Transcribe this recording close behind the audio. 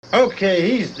Okay,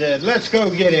 he's dead. Let's go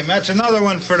get him. That's another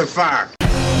one for the fire.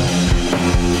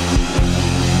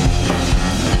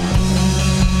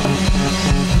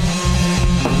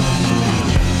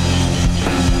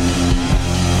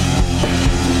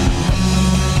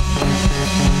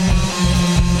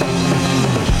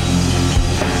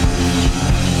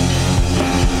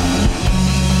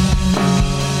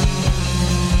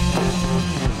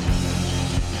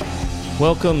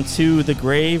 Welcome to the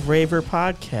Grave Raver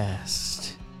podcast.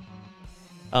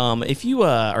 If you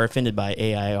are offended by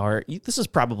AI art, this is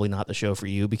probably not the show for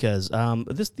you because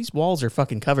these walls are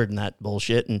fucking covered in that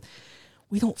bullshit, and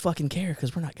we don't fucking care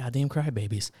because we're not goddamn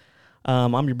crybabies.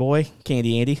 I'm your boy,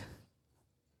 Candy Andy.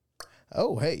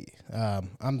 Oh, hey.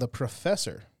 I'm the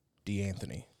Professor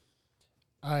D'Anthony.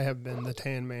 I have been the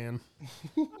Tan Man.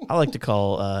 I like to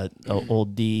call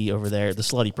old D over there the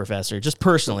slutty professor. Just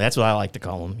personally, that's what I like to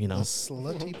call him. You know,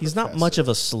 Slutty he's professor. not much of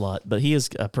a slut, but he is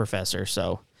a professor.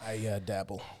 So I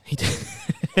dabble.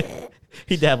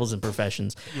 He dabbles in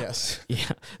professions. Yes.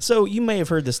 Yeah. So you may have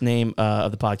heard this name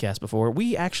of the podcast before.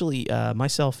 We actually,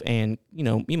 myself and,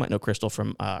 you might know Crystal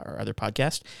from our other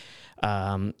podcast,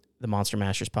 the Monster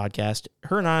Masters podcast.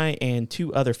 Her and I and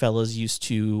two other fellas used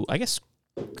to, I guess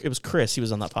it was Chris. He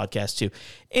was on that podcast too.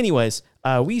 Anyways,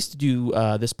 we used to do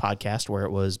this podcast where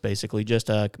it was basically just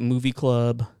a movie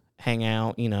club, hang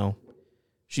out,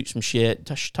 shoot some shit,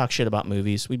 talk shit about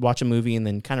movies. We'd watch a movie and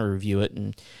then kind of review it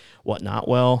and whatnot.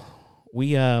 Well,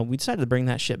 we decided to bring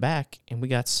that shit back, and we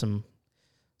got some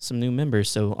new members.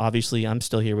 So obviously, I'm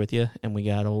still here with you, and we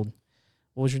got what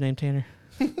was your name, Tanner?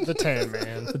 The Tan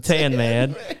Man. The Tan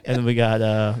Man, and then we got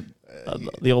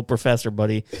the old professor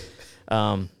buddy.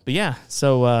 But yeah,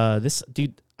 so this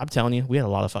dude, I'm telling you, we had a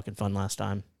lot of fucking fun last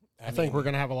time. I think we're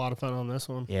gonna have a lot of fun on this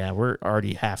one. Yeah, we're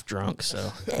already half drunk,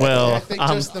 so well. I think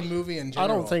just the movie in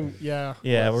general. I don't think. Yeah.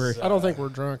 Yeah, I don't think we're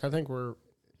drunk. I think we're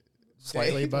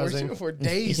slightly buzzing. We're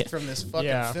dazed Yeah. from this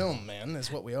fucking film, man.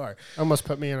 Is what we are. Almost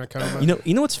put me in a coma.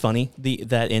 You know what's funny?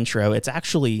 That intro, it's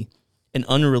actually an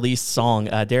unreleased song.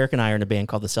 Derek and I are in a band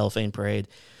called the Cellophane Parade,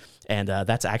 and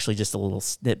that's actually just a little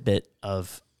snippet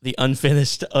of the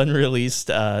unfinished, unreleased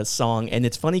song. And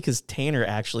it's funny because Tanner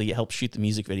actually helped shoot the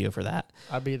music video for that.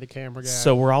 I'd be the camera guy.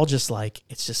 So we're all just like,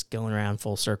 it's just going around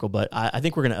full circle. But I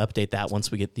think we're going to update that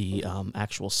once we get the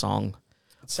actual song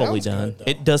fully done. Good,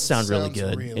 it does sound really sounds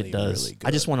good. really, It does. really good.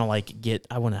 I just want to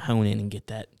I want to hone in and get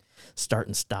that start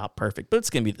and stop perfect. But it's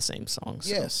going to be the same song.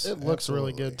 So. Yes. it looks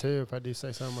really absolutely. good too, if I do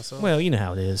say so myself. Well, you know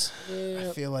how it is.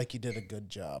 I feel like you did a good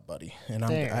job, buddy. And I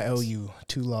Thanks. owe you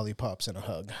 2 lollipops and a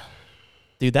hug.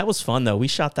 Dude, that was fun, though. We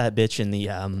shot that bitch in the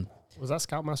Was that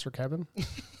Scoutmaster Kevin?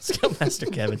 Scoutmaster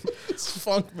Kevin. It's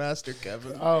Funk Master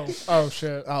Kevin. Oh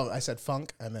shit. Oh, I said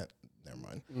funk. I meant, never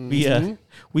mind.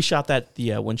 We shot that at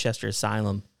the Winchester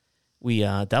Asylum.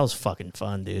 That was fucking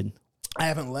fun, dude. I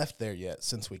haven't left there yet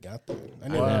since we got there. I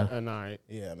know. What a night.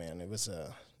 Yeah, man, it was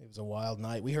a wild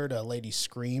night. We heard a lady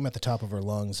scream at the top of her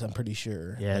lungs. I'm pretty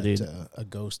sure. Yeah, that, dude. A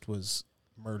ghost was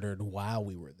murdered while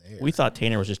we were there. We thought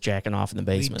Tanner was just jacking off in the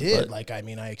We basement. did. But,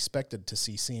 I expected to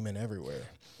see semen everywhere.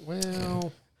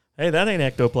 Well, hey, that ain't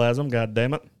ectoplasm,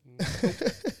 goddammit.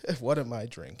 What am I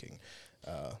drinking?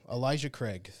 Elijah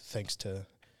Craig, thanks to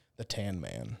the Tan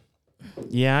Man.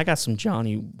 Yeah, I got some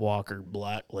Johnny Walker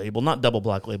Black Label. Not double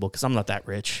Black Label, because I'm not that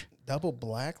rich. Double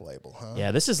Black Label, huh?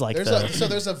 Yeah, this is like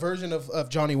there's a version of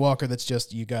Johnny Walker that's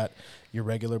just you got your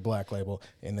regular Black Label,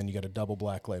 and then you got a double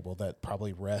Black Label that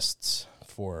probably rests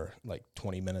for like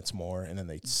 20 minutes more, and then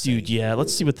they Dude, yeah,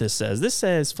 let's see what this says. This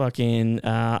says fucking,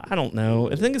 I don't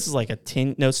know. I think this is like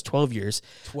it's 12 years.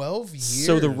 12 years.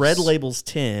 So the red label's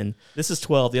 10. This is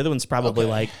 12. The other one's probably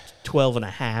like 12 and a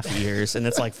half years, and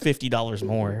it's like $50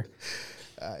 more.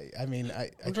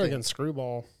 I'm drinking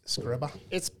Screwball. Scrubba.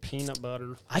 It's peanut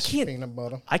butter. Peanut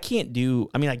butter. I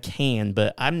can,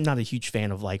 but I'm not a huge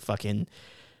fan of like fucking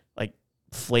like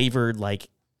flavored like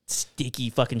sticky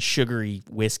fucking sugary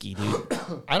whiskey, dude.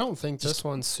 I don't think this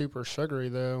one's super sugary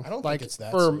though. I don't like think it's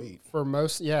that for, sweet. For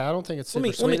most, yeah, I don't think it's Let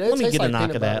super me sweet. let me tastes get a like knock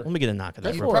peanut of that. butter. Let me get a knock of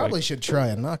that. You real probably quick. should try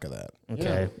a knock of that.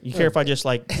 Okay. You care if I just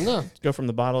like No. go from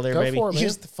the bottle there, Go baby? for it, man.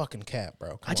 Use the fucking cap,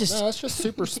 bro. Come on. No, it's just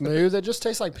super smooth. It just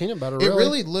tastes like peanut butter. It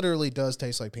really literally does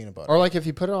taste like peanut butter. Or like if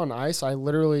you put it on ice,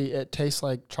 it tastes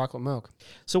like chocolate milk.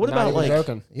 So what Not about even like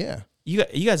joking. Yeah. you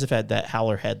guys have had that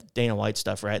Howler Head Dana White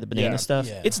stuff, right? The banana Yeah. stuff.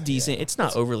 Yeah, It's decent. It's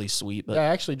not overly sweet, but Yeah, I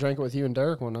actually drank it with you and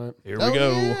Derek one night. here we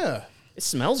go. Yeah. It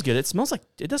smells good.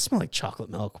 It does smell like chocolate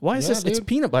milk. Why is Yeah, this? It's dude.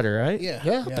 peanut butter, right? Yeah.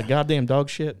 Yeah. The goddamn dog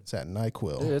shit. It's that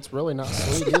NyQuil. Dude, it's really not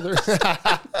sweet either.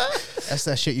 That's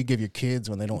that shit you give your kids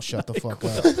when they don't shut the fuck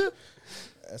up.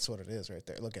 That's what it is right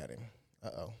there. Look at him.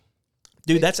 Uh-oh.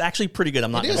 Dude, that's actually pretty good.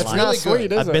 I'm not It going is. to It's lie. really sweet,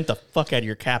 good. is I it? bent the fuck out of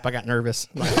your cap. I got nervous.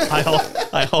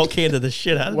 I Hulk handed the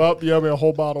shit out of it. Well, you owe me a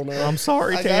whole bottle now. I'm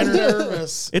sorry, I got Tanner.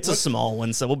 nervous. It's a small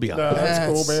one, so we'll be all No, right. that's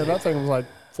cool, That's- man. That thing was like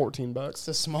 $14. It's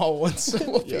a small one, so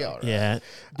we'll be all right. Yeah.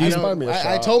 I, Just buy me a I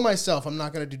shot. told myself I'm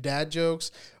not going to do dad jokes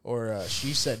or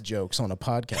she said jokes on a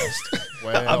podcast.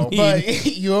 Well, But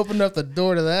you opened up the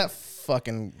door to that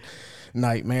fucking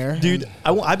nightmare. Dude,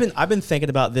 I've been thinking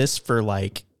about this for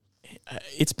like, I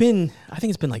think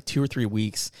it's been like 2 or 3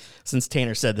 weeks since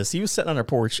Tanner said this. He was sitting on our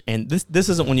porch, and this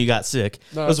isn't when you got sick.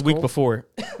 No, it was a that's week cool. before,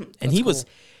 and he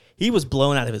was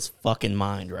blown out of his fucking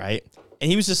mind, right? And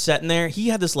he was just sitting there. He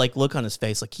had this like look on his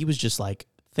face, like he was just like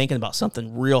thinking about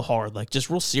something real hard, like just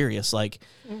real serious, like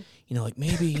like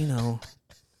maybe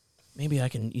I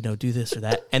can do this or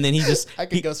that. And then he just I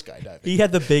could go skydiving. he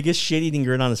had the biggest shit-eating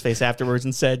grin on his face afterwards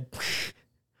and said,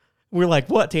 we're like,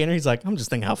 what, Tanner? He's like, I'm just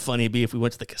thinking how funny it'd be if we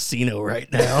went to the casino right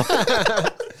now.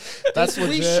 that's We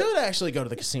legit. should actually go to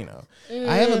the casino.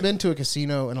 I haven't been to a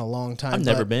casino in a long time. I've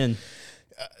never but- been.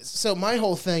 So my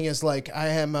whole thing is like I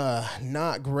am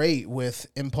not great with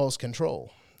impulse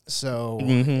control. So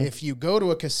if you go to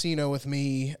a casino with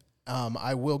me,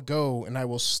 I will go and I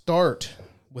will start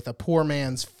with a poor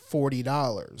man's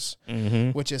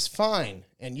 $40, which is fine.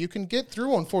 And you can get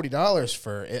through on $40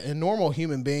 for a normal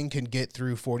human being can get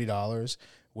through $40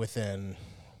 within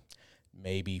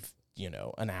maybe,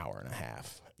 an hour and a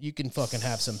half. You can fucking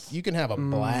have you can have a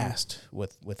blast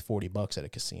with $40 at a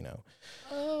casino.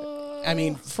 I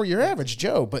mean, for your average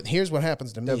Joe, but here's what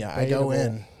happens to me. I go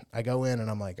in and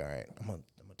I'm like, all right, I'm gonna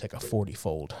take a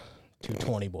 40-fold.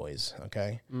 220 boys,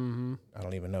 okay? Mm-hmm. I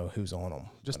don't even know who's on them.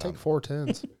 Just take 4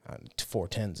 10s. 4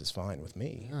 10s is fine with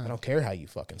me. I don't care how you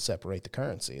fucking separate the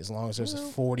currency. As long as there's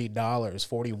 $40,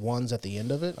 41s at the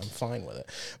end of it, I'm fine with it.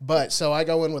 But so I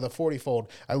go in with a 40-fold.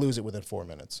 I lose it within 4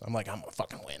 minutes. I'm like, I'm gonna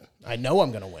fucking win. I know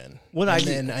I'm gonna win.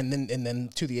 And then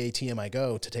to the ATM I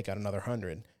go to take out another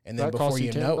 100. And then That before costs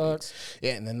you you know $10?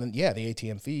 yeah, and then the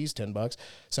ATM fees $10.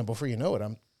 So before you know it,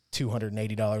 I'm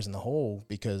 $280 in the hole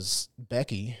because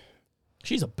Becky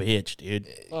She's a bitch, dude.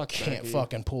 can't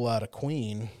fucking pull out a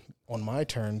queen on my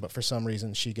turn, but for some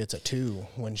reason she gets a 2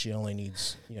 when she only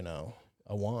needs,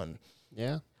 a 1.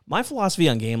 Yeah. My philosophy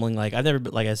on gambling, like I've never,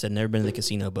 like I said, never been to the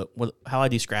casino, but how I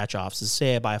do scratch offs is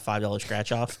say I buy a $5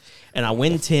 scratch off and I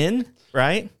win 10,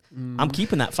 right? I'm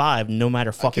keeping that 5 no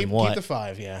matter fucking what. Keep the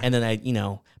 5, yeah. And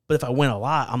then but if I win a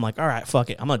lot, I'm like, all right, fuck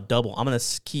it. I'm going to double. I'm going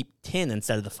to keep 10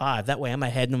 instead of the 5. That way I'm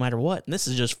ahead no matter what. And this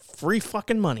is just free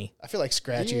fucking money. I feel like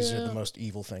scratchies are the most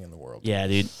evil thing in the world. Yeah,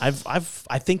 dude. I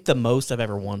think the most I've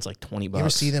ever won is like $20. You ever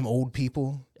see them old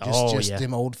people? Yeah.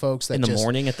 Them old folks that in the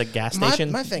morning at the gas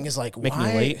station? My thing is like, Make me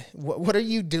why? late. What are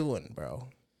you doing, bro?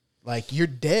 Like you're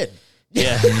dead.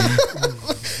 Yeah.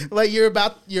 Like you're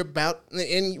about,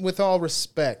 and with all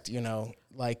respect,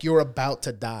 like you're about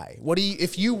to die. What do you,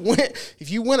 if you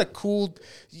win a cool,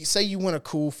 you say you win a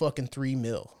cool fucking $3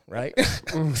 million, right?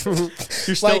 You're still,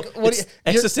 Like, what do you-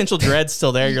 existential dread's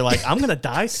still there. You're like, I'm going to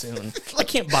die soon. I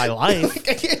can't buy life.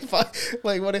 I can't buy,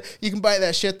 like what you can buy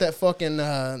that shit that fucking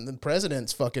the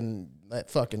president's that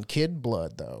fucking kid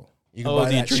blood though. You can Oh, buy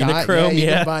the that shot. adrenochrome, You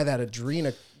yeah. can buy that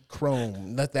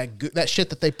adrenochrome. That shit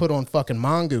that they put on fucking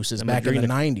mongooses back in the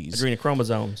 90s.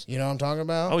 Adrenochromosomes. You know what I'm talking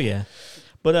about? Oh, yeah.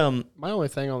 But My only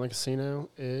thing on the casino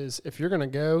is if you're going to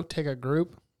go take a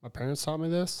group, my parents taught me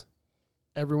this,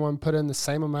 everyone put in the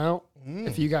same amount.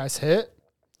 If you guys hit,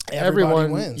 Everybody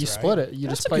everyone, wins, you right? split it. You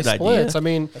That's just a play good splits. idea. I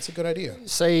mean, That's a good idea.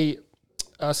 say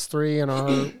us 3 and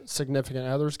our significant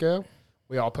others go,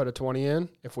 we all put a 20 in.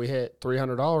 If we hit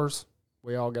 $300,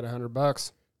 we all get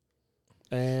 $100.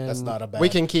 And That's not a bad- we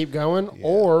can keep going, Yeah.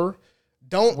 or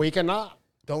Don't we cannot.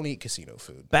 don't eat casino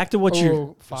food. back to what you're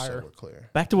Oh, Just so fire. we're clear.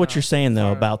 Back to what you're saying though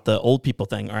fire. about the old people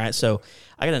thing. All right, so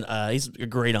I got he's a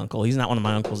great uncle. He's not one of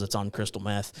my uncles that's on crystal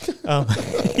meth.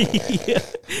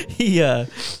 He's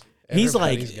like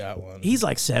Everybody's got one. he's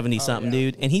like 70 something,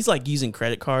 dude, and he's like using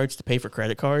credit cards to pay for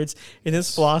credit cards. And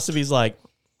his philosophy is like,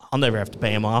 I'll never have to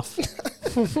pay him off.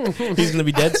 He's gonna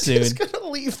be dead soon. Just gonna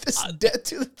leave this debt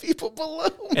to the people below.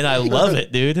 And I love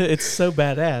it, dude. It's so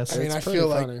badass. I mean, It's I pretty feel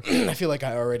funny. like I feel like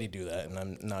I already do that, and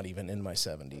I'm not even in my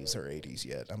 70s or 80s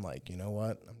yet. I'm like, you know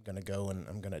what? I'm gonna go and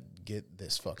I'm gonna get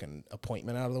this fucking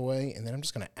appointment out of the way, and then I'm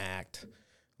just gonna act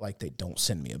like they don't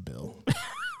send me a bill.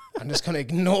 I'm just gonna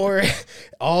ignore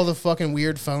all the fucking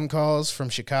weird phone calls from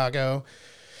Chicago,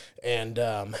 and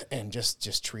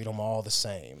just treat them all the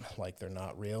same, like they're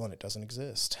not real and it doesn't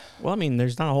exist. Well, I mean,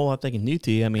 there's not a whole lot they can do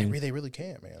to you. I mean, They really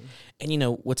can't, man.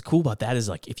 and what's cool about that is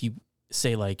like if you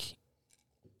say like,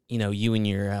 you and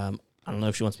your I don't know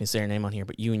if she wants me to say her name on here,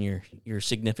 but you and your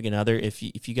significant other, if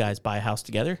you guys buy a house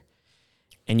together,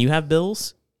 and you have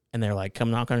bills, and they're like,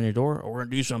 come knock on your door, or we're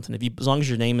gonna do something. As long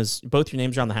as both your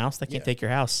names are on the house, they can't take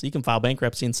your house. You can file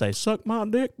bankruptcy and say, suck my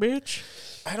dick, bitch.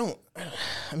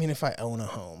 I mean, if I own a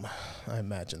home, I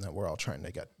imagine that we're all trying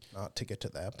to get to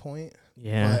that point.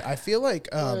 Yeah. But I feel like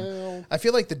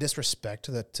the disrespect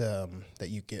that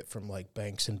you get from like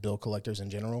banks and bill collectors in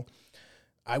general,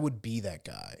 I would be that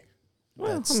guy.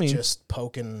 Well, that's just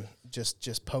poking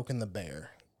the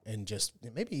bear, and just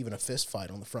maybe even a fist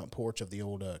fight on the front porch of the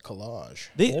old collage.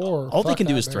 All they can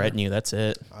do is threaten you. That's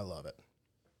it. I love it.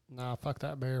 Nah, fuck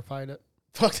that bear. Fight it.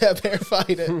 Fuck that bear.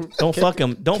 Fight it. Don't fuck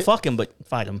him. Don't fuck him, but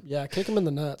fight him. Yeah, kick him in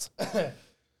the nuts.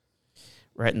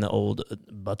 Right in the old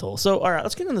butthole. So, all right,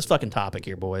 let's get on this fucking topic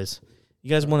here, boys. You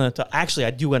guys want to? Actually,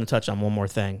 I do want to touch on one more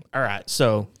thing. All right,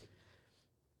 so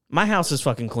my house is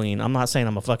fucking clean. I'm not saying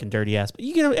I'm a fucking dirty ass, but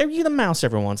you get a mouse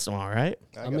every once in a while, right?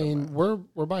 I mean, we're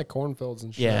by cornfields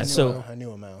and shit. Yeah, I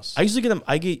knew a mouse. I usually get them.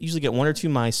 I usually get 1 or 2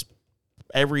 mice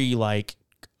every like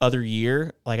other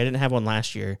year. Like I didn't have one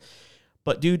last year,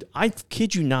 but dude, I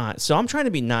kid you not. So I'm trying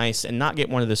to be nice and not get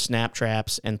one of the snap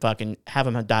traps and fucking have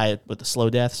them die with the slow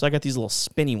death. So I got these little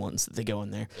spinny ones that they go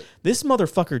in there. This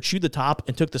motherfucker chewed the top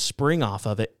and took the spring off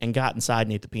of it and got inside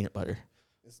and ate the peanut butter.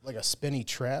 It's like a spinny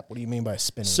trap. What do you mean by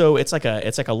spinny? So it's like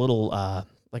a little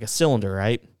like a cylinder,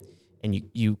 right? And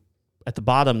you at the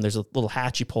bottom there's a little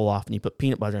hatch you pull off and you put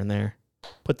peanut butter in there.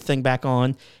 Put the thing back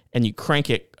on and you crank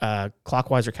it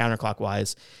clockwise or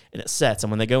counterclockwise and it sets.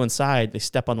 And when they go inside, they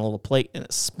step on the little plate and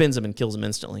it spins them and kills them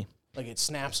instantly. Like it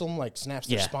snaps them, like snaps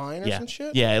their spine or some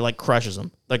shit? Yeah, it like crushes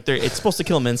them. Like it's supposed to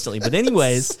kill them instantly. But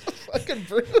anyways, so fucking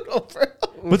brutal, bro.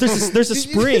 But there's a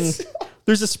spring.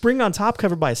 There's a spring on top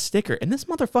covered by a sticker, and this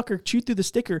motherfucker chewed through the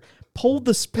sticker, pulled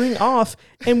the spring off,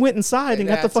 and went inside and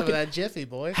got the fucking. That jiffy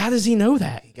boy. How does he know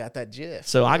that? He got that jiff.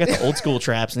 So I got the old school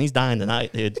traps, and he's dying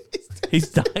tonight, dude. He's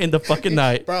dying the fucking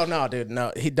night, bro. No, dude,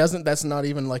 no, he doesn't. That's not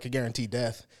even like a guaranteed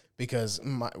death because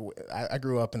I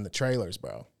grew up in the trailers,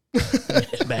 bro.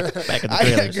 back in the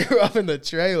trailers. I grew up in the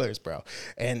trailers, bro.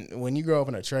 And when you grow up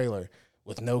in a trailer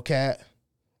with no cat.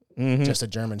 Mm-hmm. Just a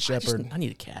German Shepherd. I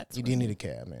need a cat. You do need a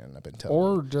cat, man. I've been telling you.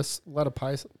 Or just let a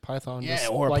python. Yeah,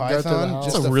 just, or a like, python. Go through the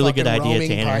house. That's a really good idea,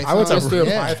 Tanner. Python. I would just do a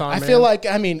python. I feel like,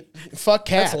 I mean, fuck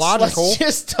cats. That's logical. Let's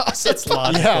just toss it.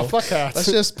 Logical. Yeah, fuck cats.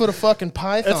 Let's just put a fucking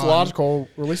python. It's logical.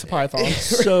 Release a python.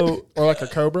 So, or like a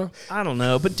cobra. I don't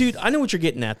know, but dude, I know what you're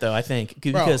getting at though. I think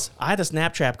because I had a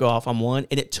snap trap go off on one,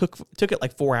 and it took it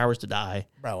like 4 hours to die.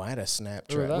 Bro, I had a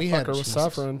snap Ooh, trap. that fucker was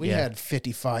suffering. We had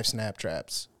 55 snap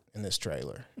traps in this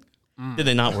trailer. Did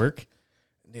they not work?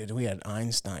 Dude, we had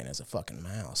Einstein as a fucking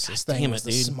mouse. This God thing damn was it,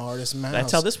 the dude. smartest mouse.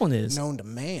 That's how this one is. Known to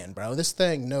man, bro. This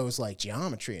thing knows like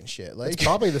geometry and shit. Like It's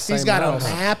probably the same He's got mouse. a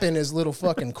map in his little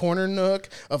fucking corner nook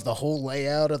of the whole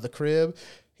layout of the crib.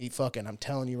 He fucking, I'm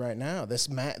telling you right now, this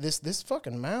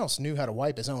fucking mouse knew how to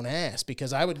wipe his own ass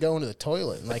because I would go into the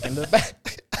toilet and like in the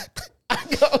back. I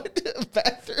go into the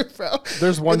bathroom, bro.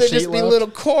 There's one and there'd sheet just be left. little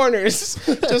corners,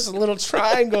 just little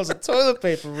triangles of toilet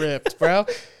paper ripped, bro.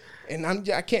 And I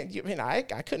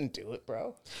couldn't do it,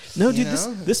 bro. No, dude,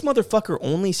 this motherfucker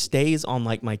only stays on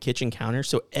like my kitchen counter.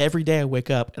 So every day I wake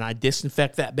up and I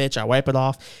disinfect that bitch. I wipe it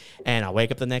off, and I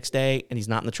wake up the next day and he's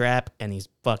not in the trap and he's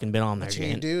fucking been on there. What you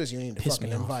need to do is you need to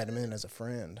fucking invite him in as a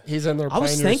friend. He's in there. I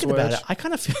was playing thinking your about it.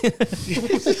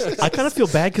 Switch. I kind of feel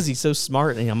bad because he's so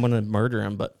smart and I'm gonna murder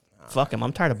him, but. Fuck him.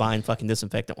 I'm tired of buying fucking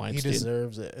disinfectant wipes, He dude.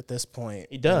 deserves it at this point.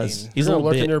 He does. I mean, He's a You're little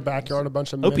look bit. in your backyard, a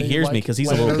bunch of Hope he mini, hears like, me because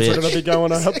he's a little lizards are bitch. gonna be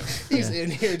going up. he's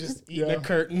in here just eating a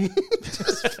curtain,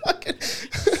 just fucking,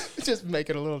 just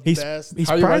making a little nest. He's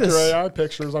How you probably like your the, AI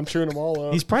pictures? I'm chewing them all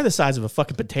up. he's probably the size of a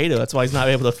fucking potato. That's why he's not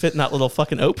able to fit in that little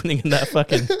fucking opening in that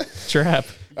fucking trap.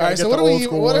 All right, so get the old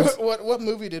school ones. what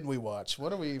movie did we watch?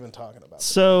 What are we even talking about?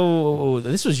 So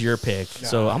this was your pick.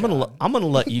 So I'm gonna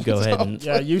let you go ahead and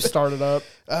Yeah, you started up.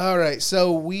 All right,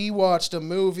 so we watched a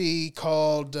movie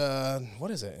called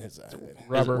what is it? It's,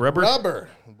 Rubber. Rubber,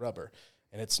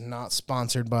 and it's not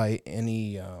sponsored by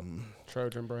any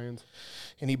Trojan brains.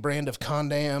 any brand of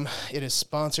condom. It is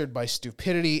sponsored by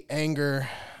stupidity, anger,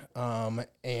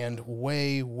 and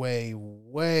way, way,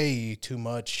 way too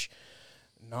much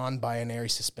non-binary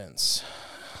suspense.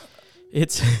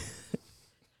 it's.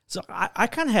 So I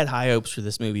kind of had high hopes for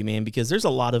this movie, man, because there's a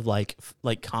lot of like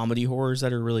comedy horrors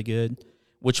that are really good,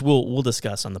 which we'll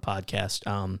discuss on the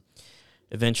podcast.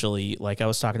 Eventually, like I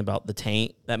was talking about The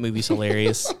Taint, that movie's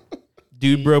hilarious.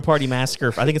 Dude Bro Party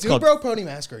Massacre. I think it's called Bro Pony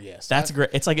Massacre, yes. That's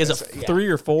great. It's like, is it yeah. 3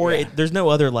 or 4? Yeah. There's no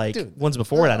other like Dude, ones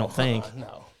before it, I don't think.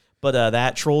 No. But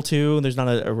that Troll 2, there's not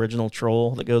an original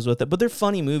Troll that goes with it. But they're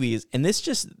funny movies, and this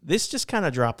just kind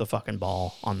of dropped the fucking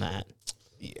ball on that.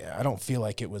 Yeah, I don't feel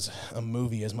like it was a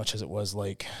movie as much as it was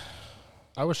like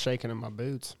I was shaking in my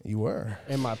boots. You were.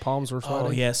 And my palms were sweating.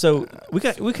 Oh yeah, so we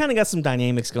kind of got some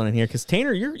dynamics going in here because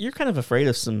Tanner, you're kind of afraid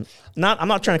of some. I'm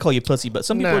not trying to call you pussy, but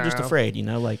some people are just afraid.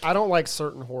 Like I don't like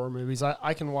certain horror movies.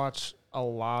 I can watch a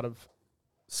lot of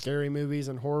scary movies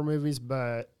and horror movies,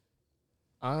 but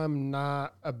I'm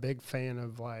not a big fan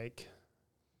of like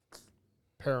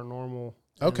paranormal.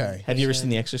 Okay. Have you ever seen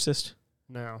The Exorcist?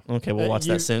 No. Okay, we'll watch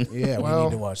that soon. Yeah, we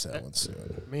need to watch that one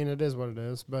soon. I mean, it is what it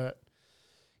is, but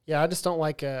yeah, I just don't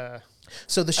like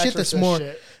so the shit that's more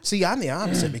shit. See, I'm the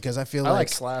opposite because I feel I like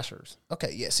slashers.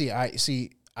 Okay, yeah,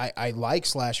 I like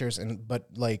slashers but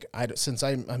like since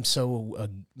I'm so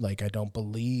like I don't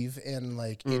believe in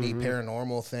like any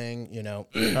paranormal thing,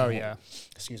 Oh yeah.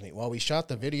 Excuse me. While we shot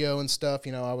the video and stuff,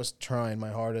 I was trying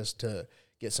my hardest to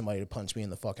get somebody to punch me in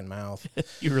the fucking mouth.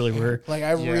 You really were. Like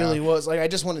I really was. Like I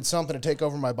just wanted something to take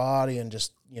over my body and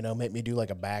just make me do like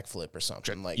a backflip or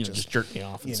something. Like just jerk me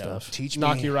off and stuff.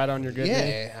 Knock you right on your good knee.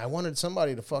 Yeah, I wanted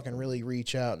somebody to fucking really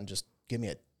reach out and just give me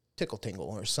a tickle tingle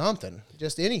or something,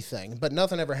 just anything, but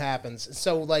nothing ever happens.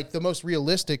 So like the most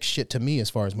realistic shit to me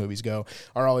as far as movies go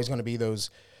are always going to be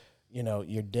those,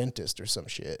 your dentist or some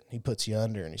shit. He puts you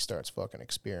under and he starts fucking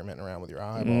experimenting around with your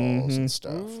eyeballs and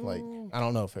stuff. Like, I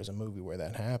don't know if there's a movie where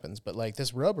that happens, but like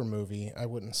this rubber movie, I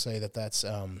wouldn't say that that's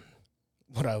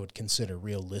what I would consider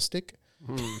realistic.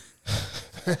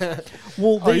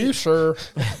 Well, are you sure?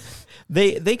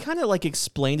 They kind of like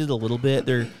explained it a little bit.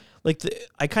 They're like,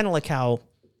 I kind of like how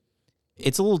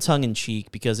it's a little tongue in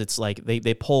cheek because it's like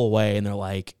they pull away and they're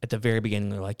like at the very beginning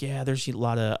they're like, yeah, there's a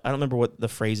lot of, I don't remember what the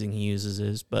phrasing he uses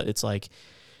is, but it's like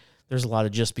there's a lot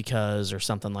of just because or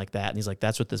something like that. And he's like,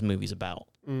 that's what this movie's about.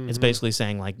 It's basically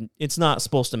saying like it's not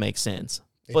supposed to make sense.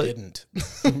 It didn't,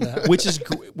 which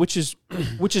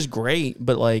is great,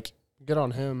 but like good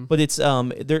on him. But it's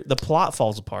the plot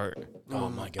falls apart. Oh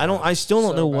my god! I still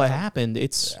don't know what happened.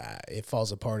 It's it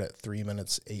falls apart at 3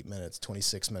 minutes, 8 minutes,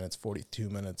 26 minutes, 42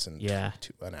 minutes, and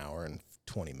an hour and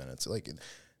 20 minutes. Like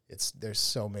there's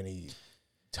so many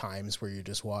times where you're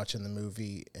just watching the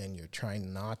movie and you're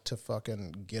trying not to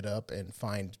fucking get up and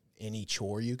find any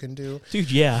chore you can do.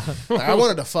 Dude, yeah. Like, I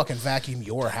wanted to fucking vacuum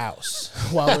your house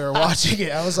while we were watching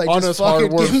it. I was like, on just fucking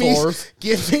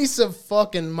give me some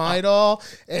fucking Midol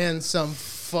and some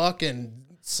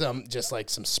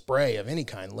spray of any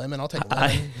kind. Lemon, I'll take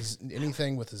lemon.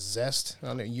 Anything with a zest. I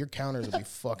don't know, your counters will be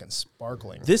fucking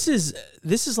sparkling. This is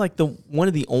like one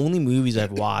of the only movies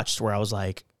I've watched where I was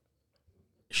like,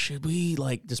 should we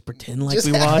like just pretend like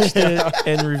we watched it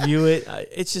and review it?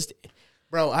 It's just,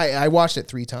 bro, I watched it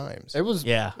 3 times. It was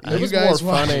it was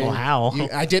more funny. How?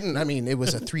 I didn't. I mean, it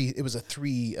was a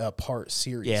 3 part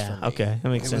series. Yeah, for me. okay, that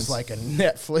makes sense. It was like a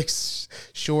Netflix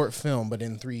short film, but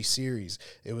in 3 series.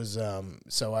 It was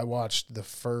so I watched the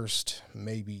first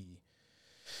maybe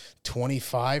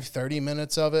 25, 30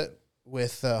 minutes of it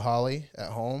with Holly at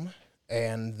home,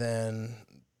 and then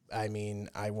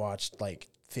I watched like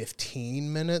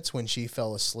 15 minutes when she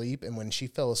fell asleep. And when she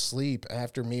fell asleep,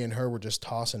 after me and her were just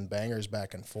tossing bangers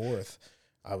back and forth,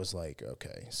 I was like,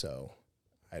 okay, so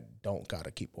I don't got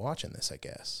to keep watching this, I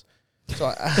guess. So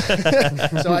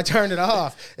I turned it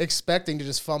off, expecting to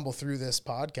just fumble through this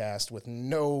podcast with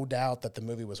no doubt that the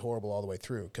movie was horrible all the way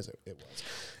through, because it was.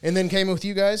 And then came with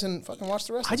you guys and fucking watched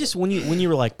the rest of it. When you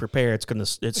were like, prepare,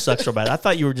 it sucks so bad. I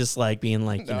thought you were just like being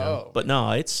like, but no,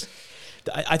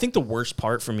 I think the worst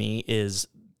part for me is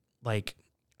like,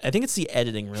 I think it's the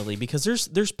editing really, because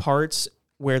there's parts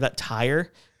where that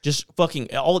tire just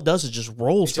fucking, all it does is just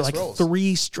rolls for like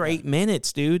 3 straight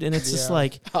minutes, dude. And it's just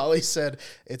like, Holly said,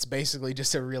 it's basically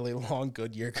just a really long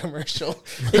Goodyear commercial.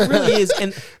 It really is.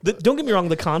 And don't get me wrong,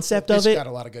 the concept of it, got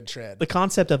a lot of good tread. The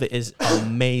concept of it is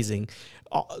amazing.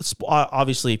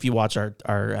 Obviously, if you watch our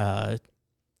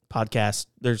podcast,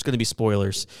 there's going to be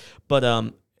spoilers,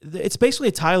 but it's basically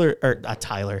a Tyler.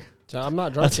 I'm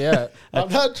not drunk yet. I'm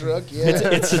not drunk yet.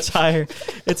 It's a tire.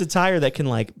 It's a tire that can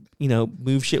like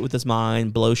move shit with his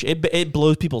mind, blow shit. It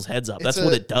blows people's heads up. That's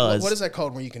what it does. What is that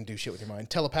called where you can do shit with your mind?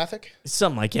 Telepathic?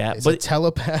 Something like that. It's but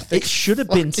telepathic. It should have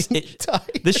been.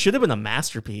 This should have been a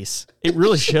masterpiece. It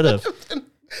really should have.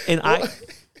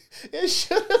 It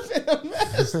should have been a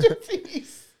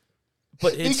masterpiece.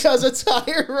 But because a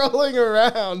tire rolling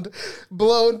around,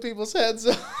 blowing people's heads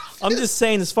off. I'm just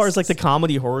saying, as far as like the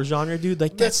comedy horror genre, dude,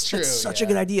 like that's true. That's such a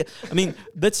good idea. I mean,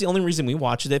 that's the only reason we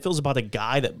watch it. If it was about a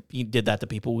guy that he did that to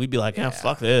people, we'd be like,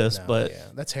 fuck this. No,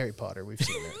 but that's Harry Potter. We've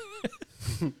seen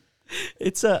it.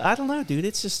 It's I don't know, dude.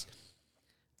 It's just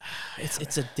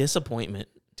it's a disappointment.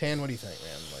 Tan, what do you think,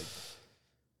 man? Like,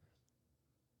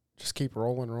 just keep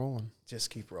rolling. Just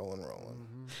keep rolling.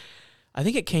 Mm-hmm. I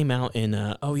think it came out in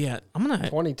I'm gonna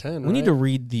 2010. We need to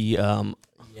read the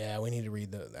Yeah, we need to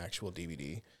read the actual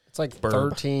DVD. It's like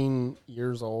 13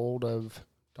 years old of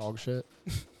dog shit.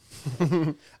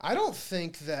 I don't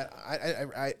think that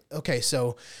okay,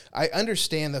 so I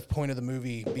understand the point of the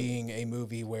movie being a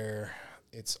movie where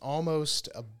it's almost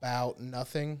about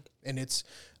nothing, and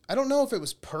I don't know if it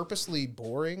was purposely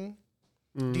boring.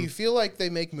 Do you feel like they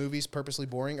make movies purposely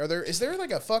boring? Is there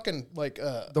like a fucking like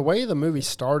the way the movie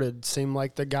started seemed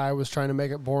like the guy was trying to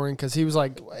make it boring because he was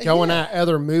like going at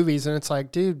other movies, and it's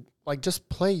like, dude, like just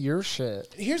play your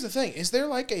shit. Here's the thing: is there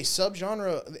like a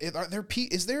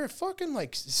subgenre? Is there a fucking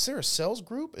like? Is there a sales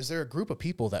group? Is there a group of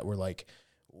people that were like,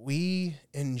 we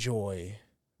enjoy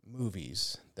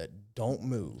movies that don't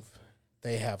move?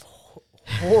 They have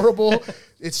horrible.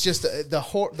 It's just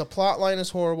the plot line is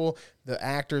horrible. The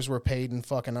actors were paid in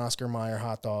fucking Oscar Mayer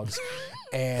hot dogs,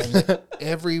 and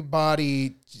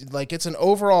everybody like it's an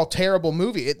overall terrible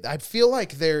movie. I feel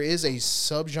like there is a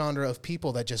subgenre of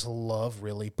people that just love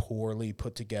really poorly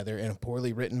put together and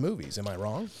poorly written movies. Am I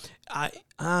wrong?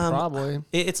 Probably.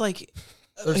 It's like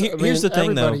here's the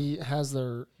thing though. Everybody has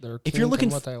their if you're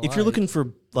looking what they if you're looking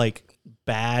for like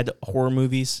bad horror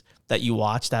movies that you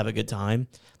watch to have a good time,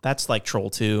 that's like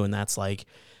Troll 2, and that's like,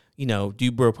 you know,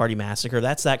 Dude Bro Party Massacre.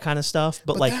 That's that kind of stuff.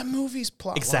 But like that movie's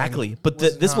plot exactly. But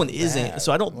this one isn't.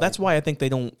 So I don't. That's why I think they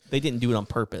didn't do it on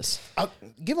purpose. I'll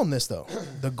give them this though.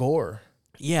 The gore,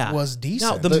 yeah, was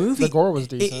decent. No, the gore was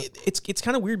decent. It's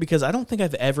kind of weird because I don't think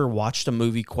I've ever watched a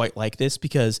movie quite like this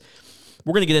because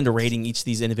we're gonna get into rating each of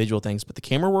these individual things. But the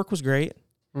camera work was great.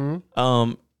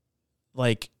 Mm-hmm.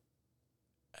 Like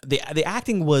the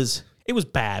acting was. It was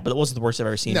bad, but it wasn't the worst I've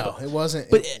ever seen. No, it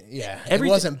wasn't. But it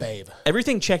wasn't Babe.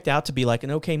 Everything checked out to be like an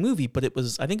okay movie, but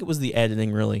I think it was the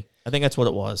editing, really. I think that's what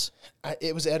it was.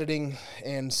 It was editing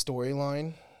and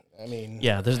storyline. I mean,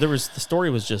 yeah, the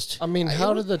story was just. I mean,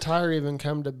 how did the tire even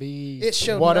come to be? It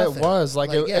showed what nothing. it was.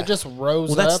 Like it just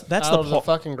rose up out of the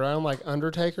fucking ground like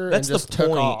Undertaker and just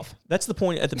took off. That's the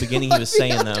point at the beginning he was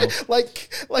saying though. Like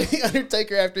the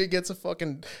Undertaker after he gets a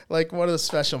fucking like one of the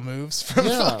special moves from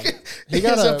fucking he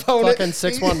got his a opponent. Fucking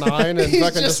 619 and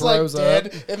fucking just like rose dead,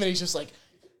 up, and then he's just like,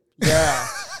 yeah.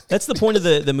 That's the point of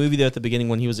the movie though. At the beginning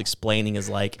when he was explaining is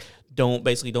like don't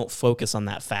focus on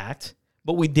that fact.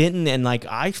 But we didn't, and like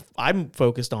I'm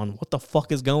focused on what the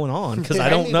fuck is going on because I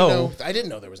don't know. I didn't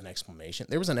know there was an explanation.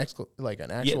 There was an actual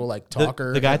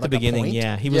talker. The guy at the beginning,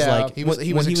 he was like he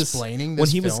was explaining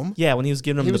this film. When he was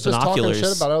giving him the binoculars,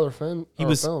 talking shit about other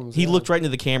films. He looked right into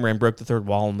the camera and broke the third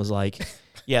wall and was like,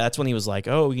 yeah, that's when he was like,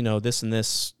 oh, you know, this and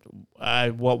this.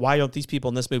 Why don't these people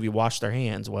in this movie wash their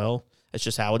hands? Well, that's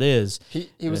just how it is. He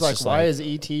was like, why is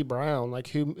E.T. brown? Like,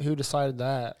 who decided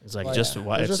that? It's like just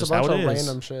why it's just a bunch how it of is.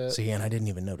 random shit. See, and I didn't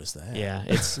even notice that. Yeah,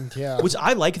 it's yeah. Which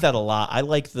I like that a lot. I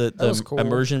like the cool.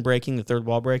 immersion breaking, the third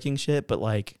wall breaking shit. But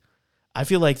like, I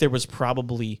feel like there was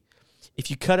probably if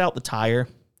you cut out the tire,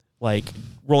 like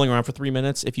rolling around for 3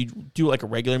 minutes. If you do like a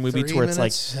regular movie where it's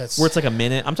like a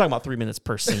minute, I'm talking about 3 minutes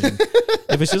per scene.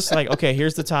 If it's just like, okay,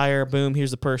 here's the tire, boom,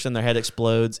 here's the person, their head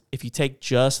explodes. If you take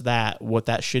just that, what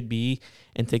that should be,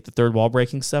 and take the third wall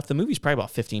breaking stuff, the movie's probably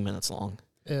about 15 minutes long.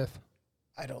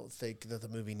 I don't think that the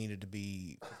movie needed to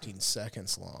be 15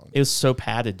 seconds long. It was so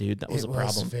padded, dude. That was a problem. It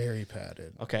was very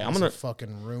padded. Okay, I'm gonna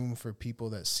fucking room for people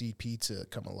that see pizza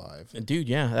come alive. Dude,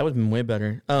 yeah, that would have been way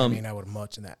better. I mean, I would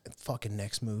much in that fucking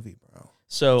next movie, bro.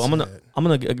 So I'm gonna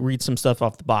read some stuff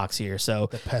off the box here. So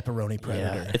the pepperoni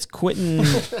predator. Yeah, it's Quentin.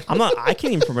 I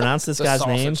can't even pronounce this guy's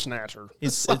name. Snatcher.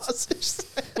 It's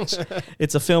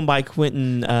a film by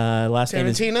Quentin. Last name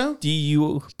is Tarantino.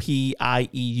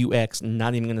 Dupieux.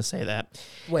 Not even gonna say that.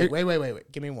 Wait.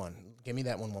 Give me one. Give me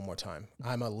that one more time.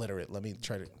 I'm illiterate. Let me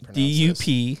try to pronounce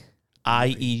Dupieux.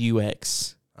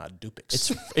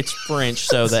 Dupix. It's French,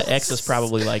 so the X is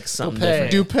probably like something different.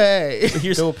 Dupe.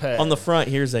 On the front,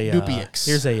 here's a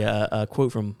Dupix.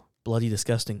 quote from Bloody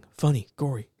Disgusting, funny,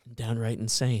 gory, and downright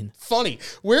insane. Funny.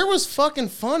 Where was fucking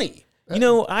funny? You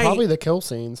know, probably the kill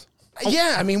scenes.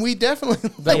 Yeah, I mean, we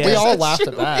definitely we all laughed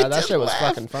at that. That shit was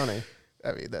fucking funny.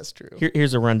 I mean, that's true.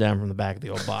 Here's a rundown from the back of the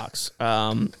old box.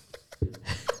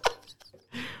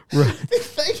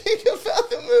 Thinking about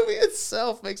the movie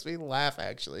itself makes me laugh,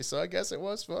 actually. So I guess it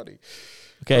was funny.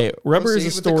 Okay, Rubber is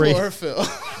a story.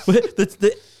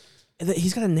 The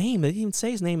He's got a name. They didn't even say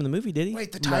his name in the movie, did he?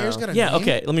 Wait, the tire's got a name? Yeah,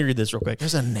 okay. Let me read this real quick.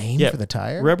 There's a name for the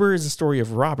tire? Rubber is a story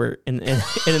of Robert, an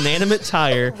inanimate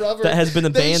tire that has been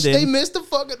abandoned. They missed the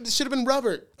fucking... It should have been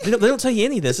Robert. They don't tell you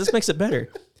any of this. This makes it better.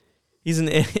 He's an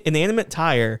inanimate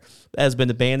tire that has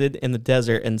been abandoned in the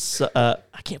desert, and I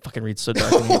can't fucking read so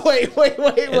dark. Wait.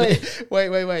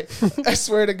 I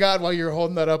swear to God, while you were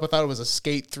holding that up, I thought it was a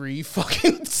Skate 3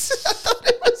 fucking...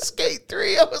 Skate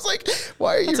 3. I was like,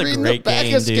 why are you That's a reading the great back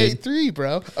game, of Skate dude. 3,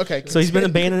 bro? Okay. So he's been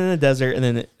abandoned in a desert and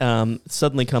then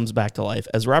suddenly comes back to life.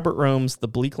 As Robert roams the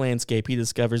bleak landscape, he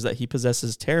discovers that he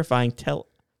possesses terrifying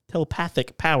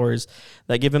telepathic powers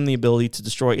that give him the ability to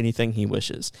destroy anything he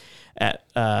wishes.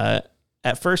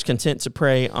 At first content to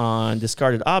prey on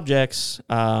discarded objects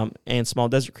and small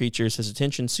desert creatures, his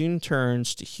attention soon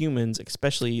turns to humans,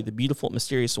 especially the beautiful,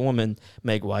 mysterious woman,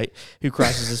 Meg White, who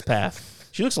crosses his path.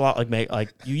 She looks a lot like Meg.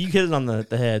 Like you hit it on the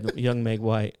head, young Meg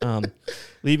White.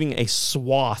 Leaving a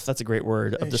swath, that's a great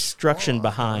word, of destruction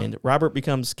behind. Robert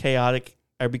becomes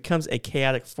a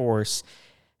chaotic force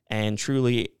and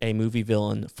truly a movie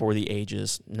villain for the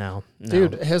ages. No.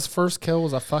 Dude, his first kill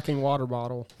was a fucking water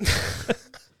bottle.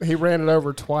 He ran it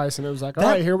over twice, and it was like, all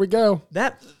right, here we go.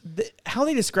 How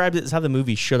they described it is how the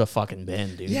movie should have fucking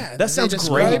been, dude. Yeah, that sounds they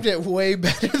described great. it way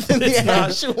better than the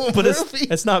actual but movie.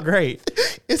 it's not great.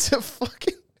 It's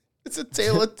a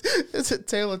tale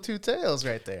of two tales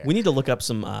right there. We need to look up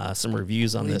some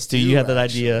reviews on this. Do you have that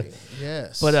idea?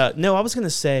 Yes. But no, I was gonna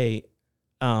say,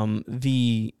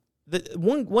 the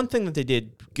one thing that they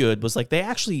did good was like they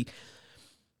actually,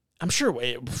 I'm sure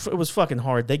it was fucking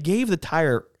hard. They gave the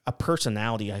tire a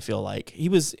personality. I feel like he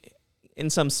was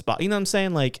in some spot. You know what I'm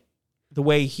saying? Like the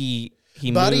way he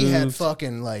Buddy moved. had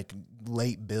fucking like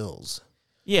late bills.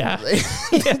 Yeah.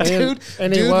 Dude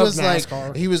he was NASCAR.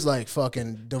 like, he was like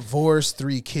fucking divorced,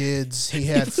 3 kids. He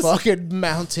had fucking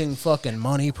mounting fucking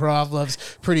money problems.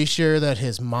 Pretty sure that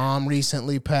his mom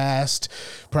recently passed,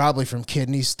 probably from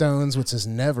kidney stones, which is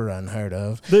never unheard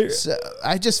of. So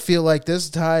I just feel like this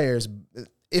tire's,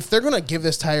 if they're gonna give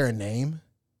this tire a name,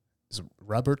 is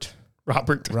Robert.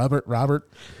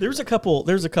 There's a couple.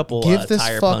 Give this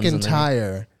tire puns in fucking there.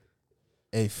 tire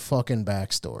a fucking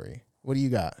backstory. What do you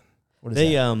got? What is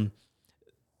They that?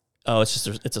 Oh, it's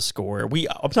a score. I'm talking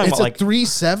It's about a like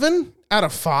 3.7 out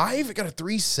of 5. It got a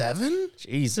 3.7.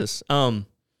 Jesus.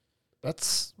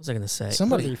 That's What was I gonna say?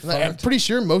 Somebody, Pretty I'm fucked. pretty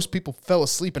sure most people fell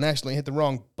asleep and actually hit the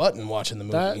wrong button watching the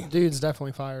movie. that dude's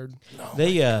definitely fired.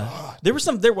 There was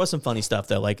some funny stuff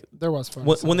though. Like There was fun.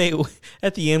 when they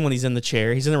at the end when he's in the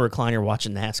chair, he's in a recliner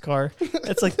watching NASCAR.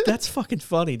 It's like that's fucking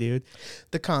funny, dude.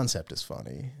 The concept is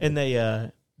funny. And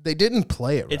They didn't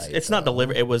play it right. it's not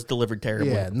delivered. It was delivered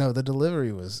terribly. Yeah, no, the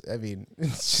delivery was. I mean,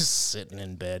 it's just sitting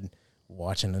in bed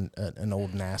watching an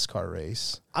old NASCAR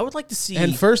race. I would like to see.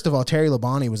 And first of all, Terry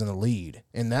Labonte was in the lead,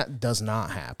 and that does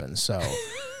not happen. So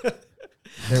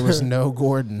there was no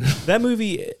Gordon. that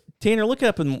movie. Tanner, look it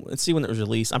up and see when it was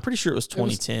released. I'm pretty sure it was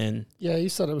 2010. Yeah, you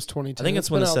said it was 2010. I think that's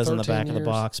when it It's been says out on the back 13 of the years.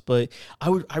 box. But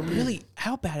how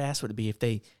badass would it be if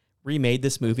they remade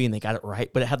this movie and they got it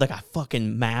right, but it had like a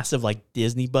fucking massive like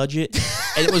Disney budget,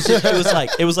 and it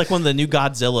was like one of the new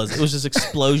Godzillas. It was just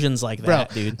explosions like that,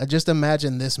 Bro, dude. I just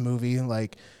imagine this movie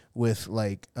like with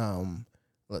like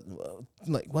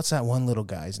what's that one little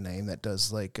guy's name that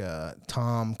does like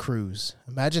Tom Cruise?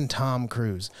 Imagine Tom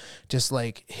Cruise, just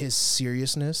like his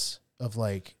seriousness of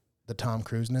like the Tom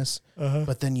Cruise-ness,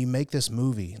 but then you make this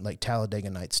movie like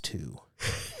Talladega Nights 2.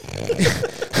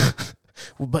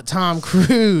 But Tom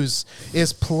Cruise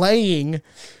is playing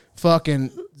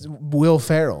fucking Will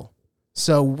Ferrell.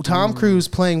 So Tom Cruise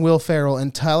playing Will Ferrell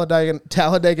in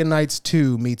Talladega Nights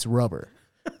 2 meets Rubber.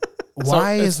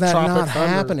 Why it's is that Tropic not Thunder.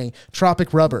 happening?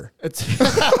 Tropic Rubber. It's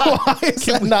Why is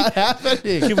that not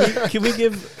happening? Can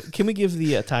we give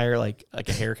the tire like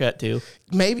a haircut too?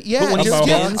 Maybe, yeah. when he Just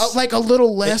get, spins, like a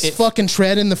little less it- fucking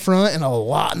tread in the front and a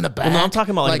lot in the back. Well, no, I'm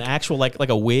talking about like an actual like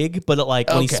a wig, but when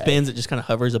he Okay. spins, it just kind of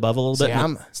hovers above a little bit,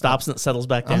 and it stops and it settles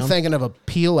back down. I'm thinking of a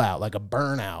peel out, like a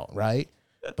burnout, right?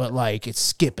 But like it's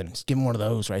skipping. It's giving one of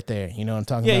those right there. You know what I'm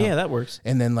talking about? Yeah, that works.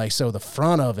 And then like so the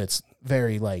front of it's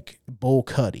very like bowl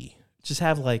cutty. Just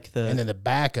have like And then the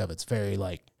back of it's very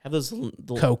like have those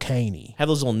little cocaine-y. have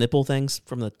those little nipple things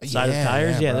from the side of the Yeah,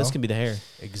 tires. yeah, Yeah, bro. this can be the hair.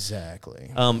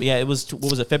 Exactly. Yeah, it was what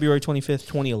was it? February 25th,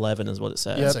 2011 is what it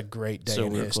says. That's a great day So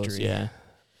in we were history. close, yeah.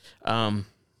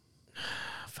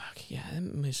 Fuck yeah,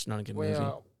 it's not a good movie.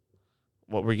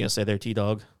 What were you gonna say there, T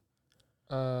Dog?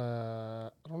 I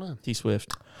don't know. T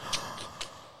Swift.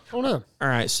 I don't know. All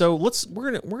right, so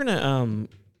we're gonna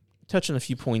touch on a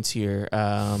few points here.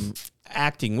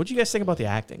 Acting. What do you guys think about the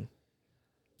acting?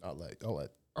 I'll let.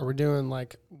 Are we doing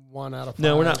like 1 out of 5?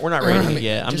 No, we're not rating it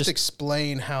yet. I'm just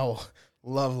explain how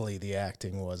lovely the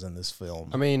acting was in this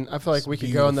film. I mean, I feel like It's we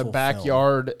could go in the beautiful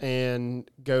backyard and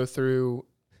go through.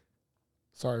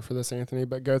 Sorry for this, Anthony,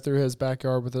 but go through his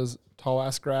backyard with his tall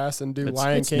ass grass and do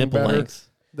Lion it's King nipple better length.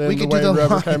 than We the could do way the River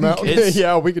Lion came out. King.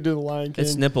 Yeah, we could do the Lion King.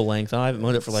 It's nipple length. I haven't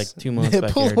mowed it for like 2 months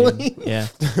back Nipple here, dude. length? Yeah.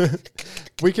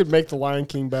 We could make The Lion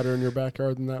King better in your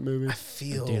backyard than that movie. I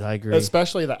feel, Dude, I agree.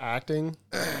 Especially the acting.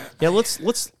 Yeah, let's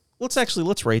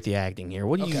rate the acting here.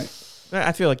 What do you?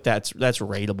 I feel like that's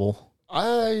rateable.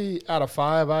 Out of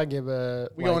 5, I give a.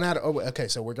 Going out of okay,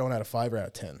 so we're going out of 5 or out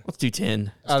of 10. Let's do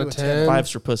 10. Out of 10.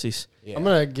 5's for pussies. Yeah. I'm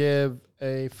gonna give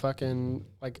a fucking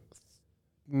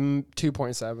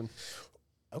 2.7.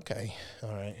 Okay, all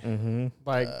right.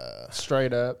 Mm-hmm.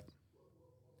 Straight up.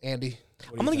 Andy,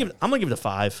 I'm gonna give it a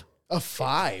 5. a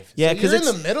 5. Yeah, so because you're it's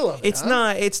in the middle of it. It's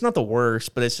not the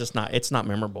worst, but it's just not. It's not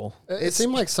memorable. It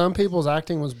seemed like some people's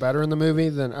acting was better in the movie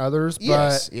than others.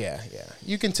 Yes, but yeah.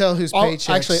 You can tell whose paychecks.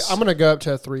 Actually, I'm gonna go up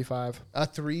to a 3.5. A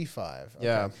 3.5. Okay.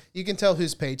 Yeah. You can tell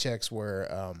whose paychecks were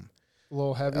A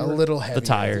little heavier. a little heavier. The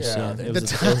tires, yeah.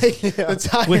 The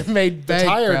tire made bank. The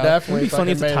tire bro. definitely. Wouldn't it be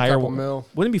funny if the made a tire? couple mil.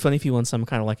 Wouldn't it be funny if he won some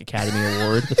kind of like Academy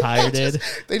Award? The tire did.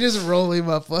 They just roll him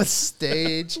up on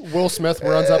stage. Will Smith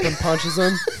runs up and punches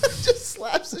him. Just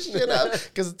slaps the shit out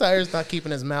because the tire's not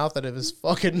keeping his mouth out of his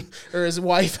fucking, or his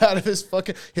wife out of his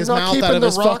fucking, his not mouth keeping out of the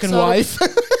his rocks fucking out of-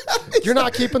 wife. You're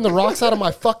not keeping the rocks out of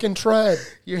my fucking tread.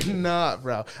 You're not,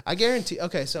 bro. I guarantee.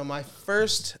 Okay, so my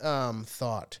first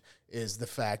thought is the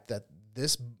fact that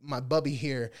my bubby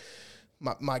here,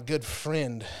 my good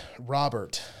friend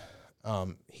Robert,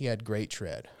 he had great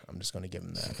tread. I'm just going to give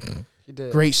him that. He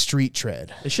did. Great street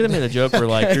tread. They should have made a joke where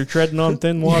like you're treading on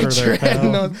thin water there,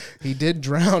 pal. He did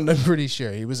drown, I'm pretty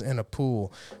sure. He was in a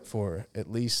pool for at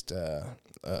least a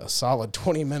solid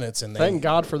 20 minutes. And Thank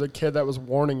God for the kid that was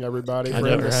warning everybody. I For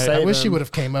know, him to right? save I wish he him. would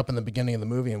have came up in the beginning of the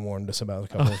movie and warned us about a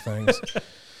couple of things.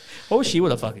 What wish he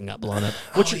would have fucking got blown up.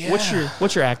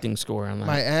 What's your acting score on that?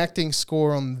 My acting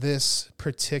score on this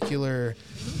particular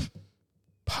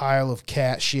pile of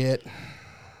cat shit,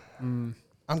 I'm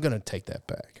going to take that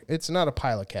back. It's not a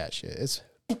pile of cat shit.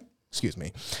 Excuse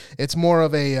me. It's more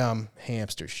of a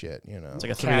hamster shit, you know. It's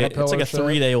like a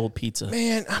 3-day-old pizza.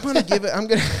 Man, I'm going to give it,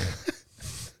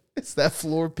 it's that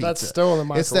floor pizza. That's still in the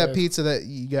microwave. It's that pizza that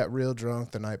you got real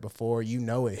drunk the night before. You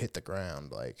know it hit the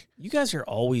ground. Like, You guys are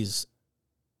always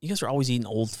eating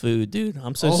old food, dude.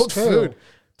 I'm so old food.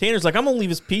 Tanner's like, I'm gonna leave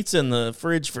his pizza in the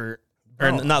fridge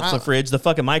the fridge, the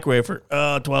fucking microwave for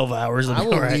 12 hours. I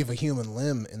will leave a human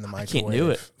limb in the microwave. I can't do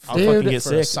it. I'll Dude, fucking get for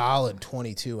a sick. solid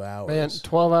 22 hours. Man,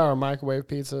 12-hour microwave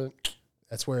pizza.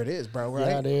 That's where it is, bro, right?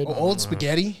 Yeah, dude. Old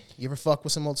spaghetti. You ever fuck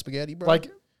with some old spaghetti, bro?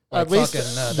 Like at least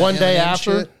fucking, one day M&M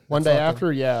after. shit? One day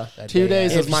after, yeah. that 2 day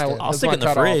days after. is my. I'll is stick my it in the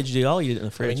cutoff. fridge, dude. I'll eat it in the I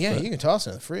fridge. mean, yeah, but you can toss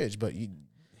it in the fridge, but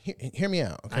hear me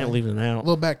out. Okay? I ain't leaving it A out.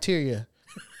 little bacteria.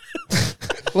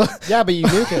 Yeah, but you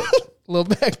nuke it. Little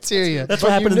bacteria. That's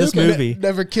what happened in this movie.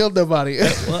 Never killed nobody.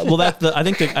 Well, I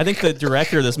think the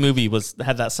director of this movie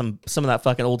had some of that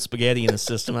fucking old spaghetti in his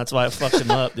system. That's why it fucked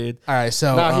him up, dude. All right,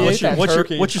 so Nah, he ate that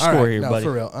turkey. what's your all score right, here, no, buddy?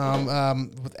 for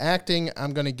real. With acting,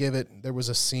 I'm gonna give it. There was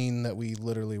a scene that we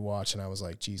literally watched, and I was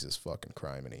like, Jesus fucking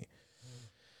criminy.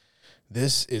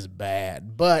 This is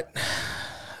bad. But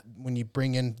when you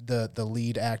bring in the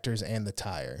lead actors and the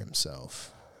tire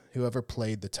himself, whoever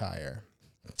played the tire.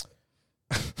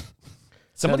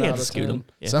 Somebody 10 had out to of scoot 10. him.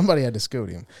 Yeah. Somebody had to scoot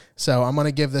him. So I'm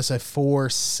gonna give this a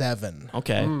 4.7.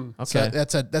 Okay. So Okay.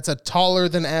 that's a taller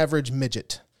than average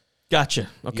midget. Gotcha.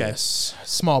 Okay. Yes.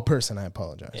 Small person, I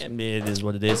apologize. Yeah, it is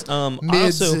what it is.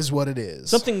 Mids Also, is what it is.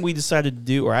 something we decided to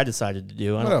do, or I decided to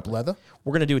do. What up, Leather?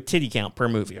 We're gonna do a titty count per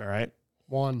movie. All right.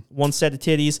 1. 1 set of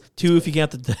titties. 2 if you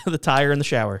count the tire in the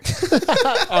shower.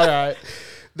 All right.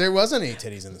 There wasn't any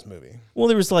titties in this movie. Well,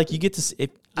 there was like you get to You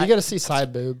got to see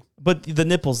side boob. but the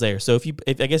nipples there. So if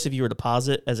I guess if you were to pause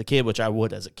it as a kid, which I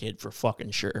would as a kid for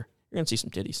fucking sure, you're gonna see some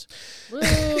titties. Well,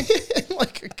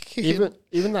 Like a kid.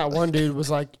 even that one dude was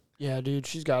like, "Yeah, dude,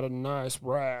 she's got a nice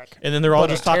rack." And then they're all But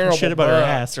a just talking terrible shit about her butt.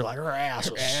 ass. They're like, her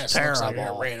ass was Ass looks like it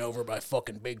terrible. ran over by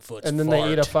fucking Bigfoot's And then fart.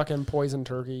 they eat a fucking poison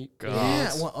turkey.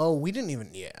 Yeah. Well, we didn't even.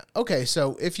 Yeah. Okay.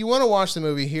 So if you want to watch the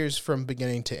movie, here's from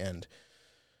beginning to end.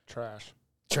 Trash.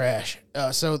 Trash.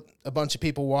 So a bunch of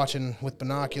people watching with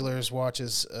binoculars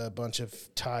watches a bunch of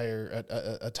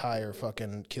a tire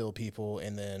fucking kill people,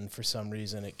 and then for some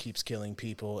reason it keeps killing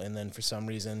people, and then for some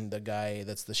reason the guy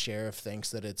that's the sheriff thinks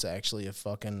that it's actually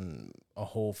a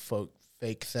whole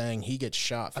fake thing. He gets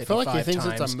shot 55 I feel like he thinks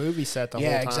times. it's a movie set the whole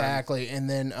Yeah, time. exactly. And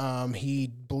then he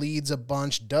bleeds a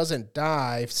bunch, doesn't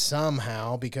die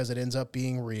somehow because it ends up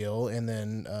being real, and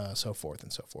then so forth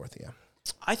and so forth. Yeah.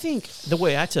 I think the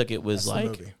way I took it was That's the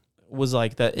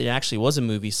movie. that it actually was a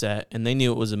movie set, and they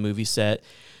knew it was a movie set,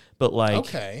 but like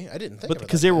Okay, I didn't think. but of it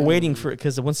because that they were way. waiting for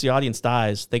because once the audience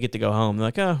dies, they get to go home. They're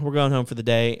like, oh, we're going home for the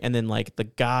day, and then like the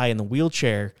guy in the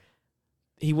wheelchair,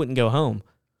 he wouldn't go home.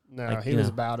 No, Like, he you was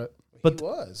know. about it. He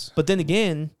was. But then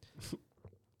again,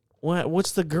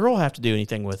 what's the girl have to do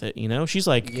anything with it? You know, she's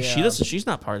like, Yeah. she's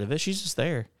not part of it. She's just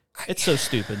there. It's so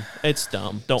stupid. It's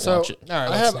dumb. Don't So watch it. All right, I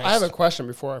what's have a next? question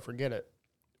before I forget it.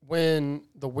 When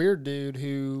the weird dude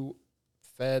who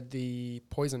fed the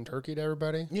poison turkey to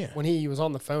everybody, Yeah. when he was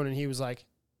on the phone and he was like,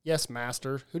 "Yes,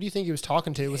 master." Who do you think he was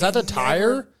talking to? Was that the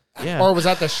tire, Yeah. or was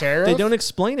that the sheriff? They don't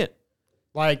explain it.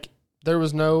 like. There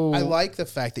was no. I like the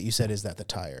fact that you said, "Is that the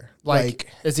tire?" Like,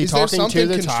 is he there talking to something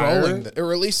the controlling tire?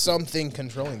 or at least something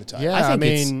controlling the tire? Yeah, I think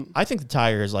mean, I think the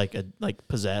tire is like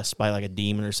possessed by like a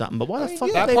demon or something. But why the fuck? yeah.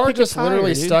 did that they part pick a just tire,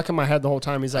 literally dude? stuck in my head the whole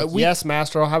time. He's like, we- "Yes,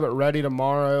 master, I'll have it ready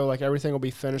tomorrow. Like everything will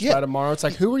be finished Yeah. by tomorrow." It's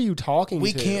like, who are you talking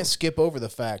We to? can't skip over the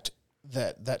fact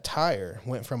that that tire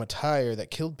went from a tire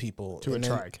that killed people To a and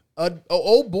then trike.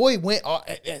 Old boy went.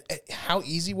 How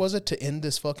easy was it to end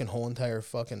this fucking whole entire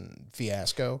fucking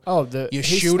fiasco? Oh, You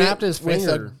he shoot snapped it his with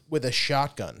finger. with a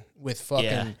shotgun with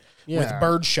fucking with Yeah.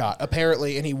 bird shot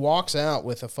apparently, and he walks out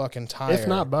with a fucking tire. If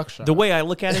not buckshot. The way I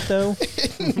look at it, though,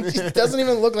 It doesn't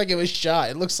even look like it was shot.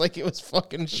 It looks like it was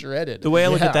fucking shredded. the way I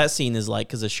look Yeah. at that scene is like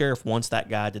because the sheriff wants that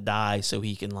guy to die so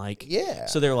he can like. Yeah.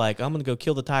 So they're like, I'm gonna go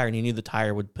kill the tire, and he knew the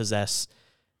tire would possess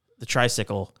the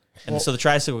tricycle, and so the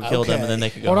tricycle killed him, and then they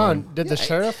could go. Hold home. on. Did the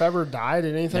sheriff ever die?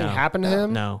 Did anything No. happen to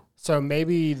him? No, So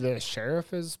maybe the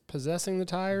sheriff is possessing the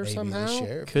tire Maybe somehow? the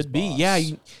sheriff is could be. boss. Yeah,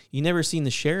 you never seen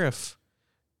the sheriff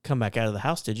come back out of the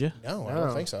house, did you? No, I No.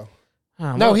 don't think so.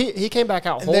 Oh, No, well- he came back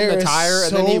out And holding there the is tire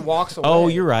and then so- he walks away. Oh,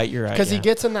 you're right. You're right. Because yeah. he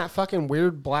gets in that fucking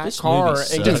weird black This car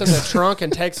movie and gets in sucks. the trunk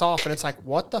and takes off, and it's like,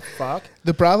 what the fuck?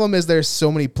 The problem is there's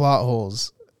so many plot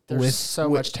holes. There's so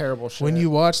much terrible shit. When you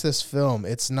watch this film,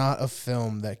 it's not a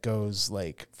film that goes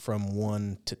like from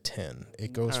 1 to 10.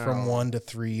 It goes from 1 to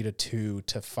 3 to 2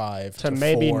 to 5 To to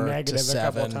maybe 4 to negative a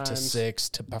couple 7 to times. 6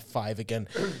 to 5 again.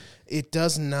 It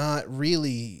does not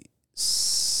really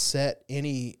set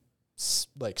any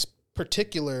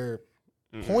particular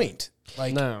point.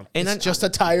 Like No. And it's I- just a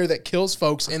tire that kills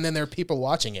folks, and then there are people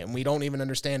watching it, and we don't even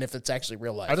understand if it's actually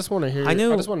real life. I just want to hear. I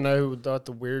know- I just want to know what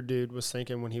the weird dude was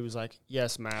thinking when he was like,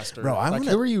 "Yes, master." Bro, I like,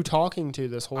 wanna- who are you talking to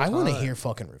this whole I time? want to hear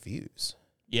fucking reviews.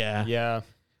 Yeah. Yeah.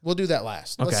 We'll do that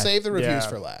last. Let's Okay. save the reviews Yeah.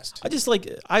 for last. I just like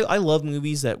I love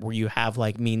movies that where you have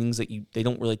like meanings that they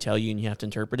don't really tell you and you have to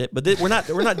interpret it. But we're not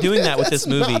doing that with this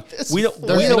movie. not this We don't. film. we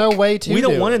There's don't- no way to. We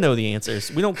don't do want to it. know the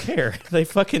answers. We don't care. They're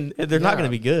not going to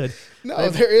be good. No,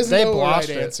 there is they no right blotched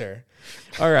it. answer.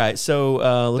 All right,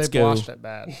 so let's They go. watched it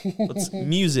bad. Let's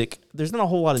music. There's not a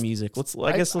whole lot of music. I guess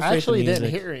let's I rate actually the music.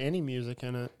 didn't hear any music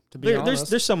in it. To be There's honest,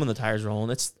 there's some when the tires rolling.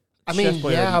 It's I mean, Chef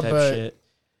Boyardee yeah, type but shit.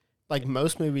 like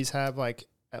most movies have like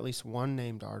at least one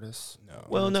named artist. No.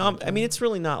 Well, no, I mean it's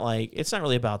really not like it's not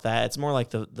really about that. It's more like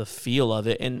the feel of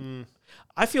it, and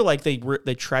I feel like they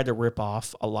tried to rip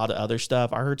off a lot of other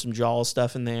stuff. I heard some Jaws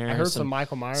stuff in there. I heard some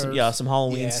Michael Myers. some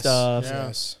Halloween Yes, stuff, Yeah.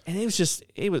 Yes. and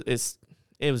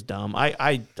it was dumb. I'm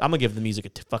gonna give the music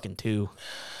a fucking 2.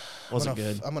 Wasn't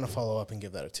good. I'm gonna follow up and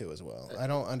give that a 2 as well. I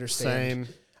don't understand.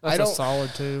 Same. I That's a don't-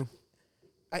 solid 2.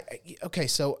 Okay,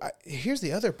 so here's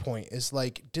the other point: is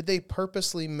like, did they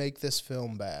purposely make this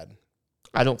film bad?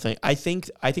 I don't think. I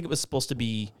think it was supposed to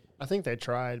be. I think they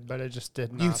tried, but it just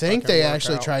did not. You think fucking they work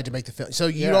actually out. tried to make the film? So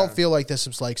you Yeah. don't feel like this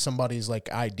was like somebody's like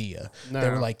idea? They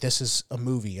were No. like, "This is a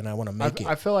movie, and I want to make it."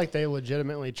 I feel like they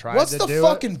legitimately tried What's to the do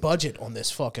fucking budget on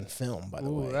this fucking film? By it. the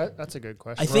Ooh, way, that's a good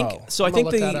question. I think Bro. so. I I'm think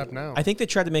gonna they. look that up now. I think they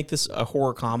tried to make this a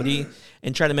horror comedy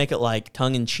and try to make it like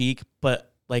tongue in cheek, but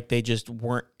like they just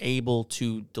weren't able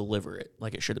to deliver it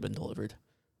like it should have been delivered.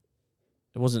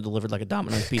 It wasn't delivered like a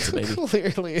Domino's pizza, baby.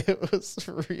 Clearly, it was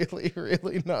really,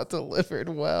 really not delivered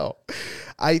well.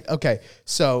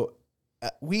 So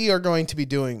we are going to be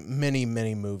doing many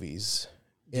movies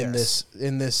in Yes.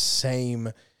 this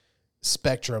same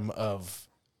spectrum of.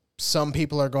 Some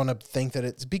people are going to think that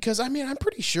it's because I'm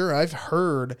pretty sure I've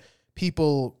heard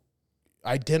people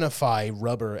identify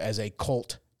Rubber as a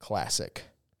cult classic.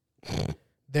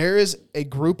 There is a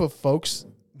group of folks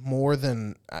more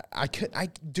than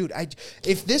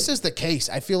if this is the case,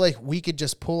 I feel like we could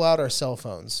just pull out our cell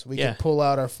phones. We Yeah. could pull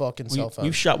out our fucking cell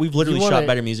phones. We've literally You wanna- shot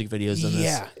better music videos than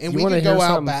Yeah, this. and You we wanna could go hear out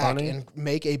something back funny? and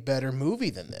make a better movie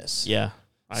than this. Yeah.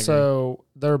 I agree. So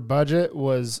their budget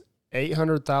was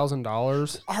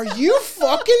 $800,000. Are you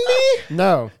fucking me?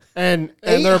 No, and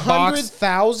their box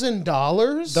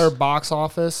 $800,000. their box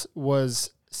office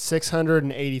was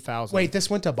 680,000. Wait, this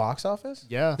went to box office?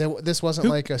 yeah. This wasn't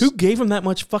like a. who gave him that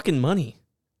much fucking money?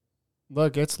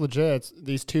 Look, it's legit. It's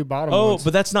these two bottom Oh, ones.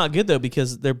 but that's not good though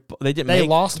because they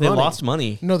lost money. lost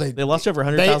money. No, they lost over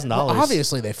 $100,000. well,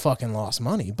 obviously, they fucking lost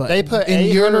money, but they put in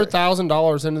your-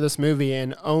 $800,000 into this movie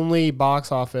and only box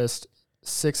office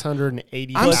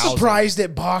 $680,000. I'm surprised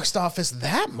it boxed office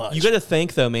that much. You got to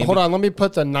think though, maybe. Hold on, let me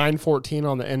put the 914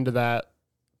 on the end of that.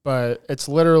 But it's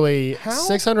literally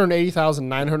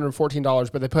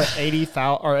 $680,914. But they put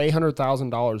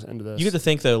 $800,000 into this. You got to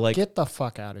think though, like get the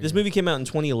fuck out of here. This movie came out in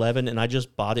 2011, and I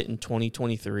just bought it in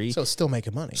 2023. So it's still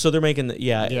making money. So they're making,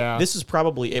 yeah. This is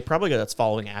probably got its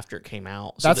following after it came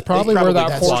out. So that's probably where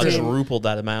that quadrupled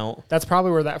that amount. That's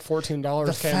probably where that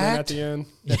 $14 came in at the end.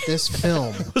 That this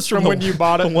film was from when you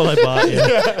bought it. From when I bought it.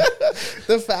 Yeah.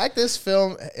 The fact this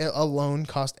film alone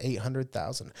cost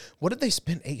 $800,000. What did they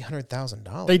spend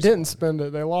 $800,000? They didn't spend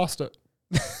it. They lost it.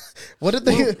 What did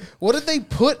they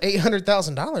put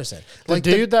 $800,000 in? The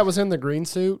dude that was in the green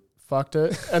suit fucked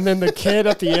it, and then the kid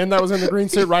at the end that was in the green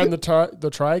suit riding the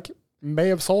trike may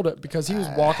have sold it because he was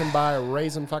walking by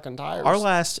raising fucking tires.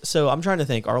 I'm trying to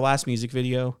think. Our last music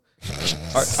video.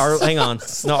 Hang on.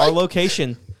 No, our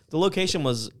location. The location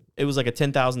was like a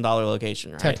 $10,000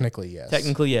 location, right? Technically, yes.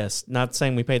 Technically, yes. Not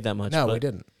saying we paid that much. No, we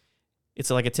didn't. It's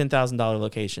like a $10,000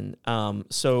 location.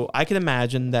 So I can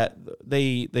imagine that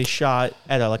they shot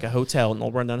at a hotel, an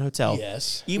old rundown hotel.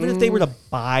 Yes. Even if they were to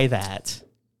buy that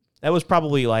was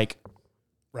probably like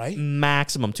right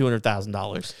maximum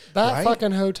 $200,000. That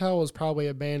fucking hotel was probably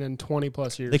abandoned 20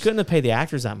 plus years. They couldn't have paid the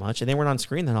actors that much, and they weren't on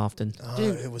screen that often.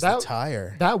 Dude, it was the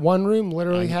tire. That one room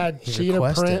literally had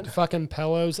cheetah print fucking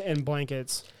pillows and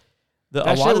blankets.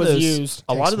 A lot of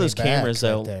those cameras,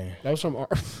 though, that was from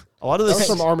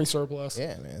from Army surplus.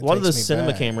 Yeah, man. A lot of those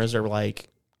cinema cameras are like,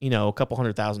 a couple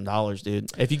 $100,000,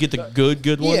 dude. If you get the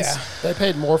good ones, they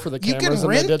paid more for the cameras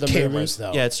than they did the movies.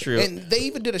 Though. Yeah, it's true. And they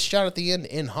even did a shot at the end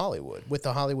in Hollywood with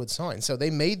the Hollywood sign. So they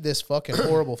made this fucking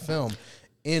horrible film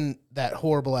in that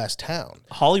horrible ass town.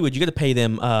 Hollywood, you got to pay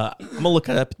them. I'm gonna look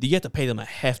it up. You have to pay them a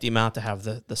hefty amount to have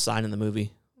the sign in the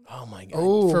movie. Oh my god!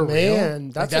 Oh for man,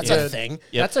 real? That's a thing.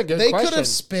 Yep. That's a good. They question. could have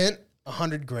spent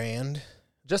 $100,000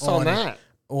 just on that.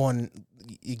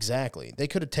 Exactly. They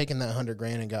could have taken that $100,000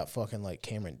 and got fucking like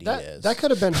Cameron Diaz. That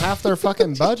could have been half their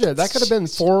fucking budget. That could have been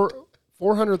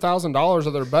 $400,000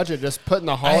 of their budget just putting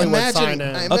the Hollywood sign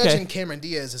in. I imagine Cameron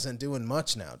Diaz isn't doing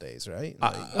much nowadays, right?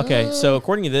 Okay, so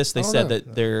according to this, they said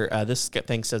that this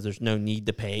thing says there's no need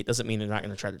to pay. It doesn't mean they're not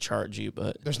going to try to charge you,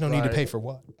 but there's no need to pay for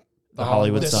what? The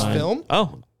Hollywood sign. This film?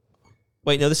 Oh,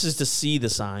 wait, no, this is to see the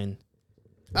sign.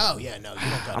 Oh yeah, no, you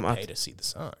don't got to pay to see the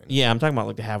sign. Yeah, I'm talking about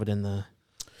like to have it in the.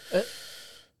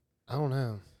 I don't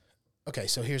know. Okay,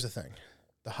 so here's the thing: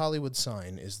 the Hollywood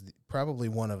sign is probably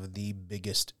one of the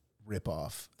biggest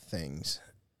rip-off things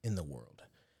in the world.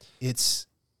 It's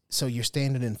so you're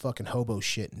standing in fucking hobo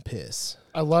shit and piss.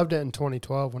 I loved it in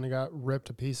 2012 when it got ripped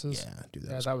to pieces. Yeah, dude,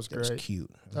 that was great. That was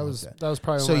cute. That was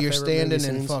probably so one of my you're favorite standing movie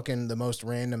in scenes. fucking the most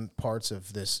random parts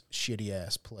of this shitty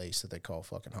ass place that they call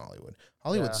fucking Hollywood.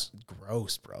 Hollywood's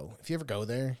gross, bro. If you ever go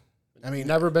there, I mean,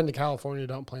 never been to California.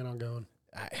 Don't plan on going.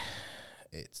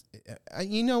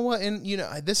 You know what, and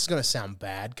this is gonna sound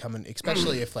bad coming,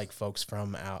 especially if like folks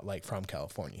from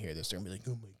California hear this, they're gonna be like,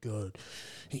 "Oh my god,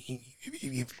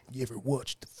 you ever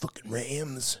watched the fucking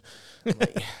Rams?"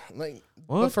 like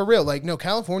but for real, like no,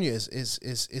 California is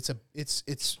it's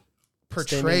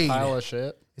portrayed pile of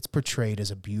shit. It's portrayed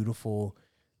as a beautiful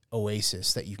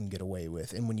oasis that you can get away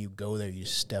with, and when you go there, you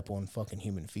step on fucking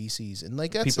human feces, and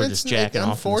like people are just jacking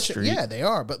off in the street. Yeah, they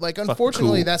are, but like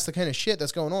unfortunately, that's the kind of shit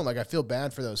that's going on. Like I feel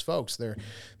bad for those folks. They're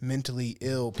mentally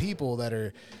ill people that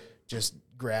are just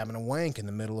grabbing a wank in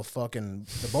the middle of fucking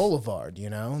the boulevard.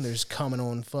 They're just coming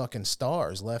on fucking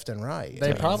stars left and right.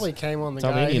 They probably came on the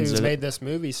guy who made this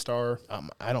movie star.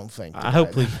 I don't think. I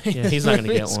hope he's not going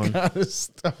to get one. Got a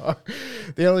star.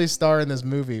 The only star in this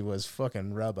movie was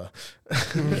fucking Rubba.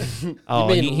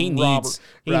 Oh, he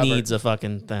needs a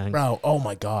fucking thing, bro. Oh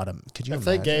my god, could you? If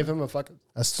they gave him a fucking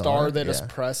star, they just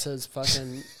press his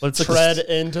fucking tread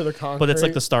into the concrete. But it's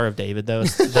like the Star of David, though.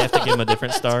 They have to give him a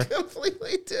different star.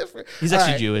 Completely different. He's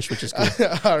actually Jewish, which is cool.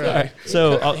 All right.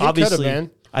 So obviously,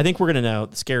 I think we're gonna know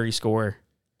the scary score.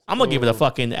 I'm gonna give it a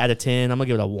fucking out of 10. I'm gonna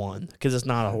give it a 1 because it's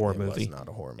not a horror movie. It's not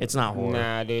a horror movie. It's not horror.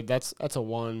 Nah, dude, that's a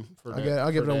 1.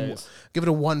 I'll give it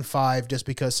a 1.5 just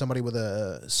because somebody with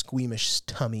a squeamish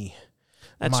tummy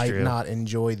might not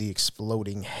enjoy the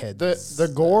exploding heads. The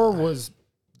gore was.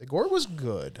 The gore was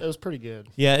good. It was pretty good.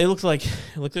 Yeah, it looked like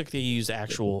they used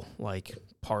actual like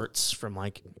parts from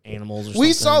like animals or something.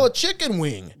 We saw a chicken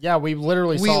wing. Yeah, we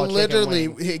literally saw a chicken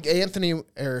wing. Anthony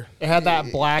it had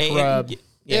that black rub.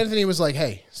 Yeah. Anthony was like,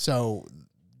 "Hey, so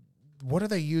what are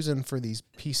they using for these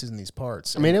pieces and these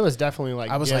parts?" And I mean, it was definitely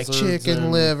like I was like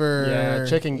chicken liver. Yeah,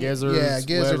 chicken gizzards. Yeah,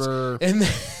 gizzards. Liver.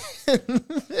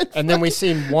 And then we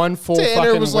seen one full Tanner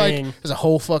fucking was wing. like, "There's a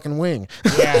whole fucking wing."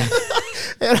 Yeah.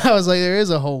 And I was like, there is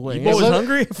a whole wing. You boys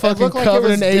hungry? Fucking looked like covered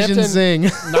it was in Asian dipped zing.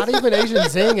 Not even Asian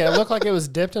zing. It looked like it was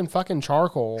dipped in fucking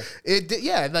charcoal. It did,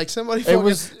 yeah, like somebody.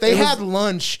 They had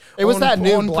lunch. It was that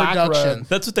new on black production. rub.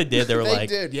 That's what they did. They were They like,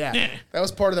 did, yeah. That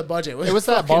was part of the budget. It was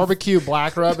that barbecue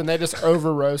black rub, and they just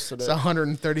over roasted It's it.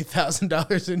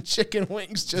 $130,000 in chicken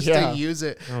wings just Yeah. to use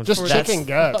it. Just for chicken this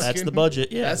guts. that's the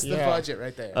budget. Yeah. That's the budget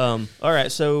right there. All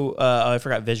right. So I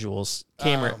forgot visuals.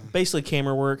 Basically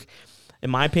camera work. In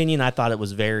my opinion, I thought it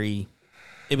was very.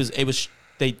 It was.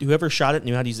 Whoever shot it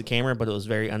knew how to use the camera, but it was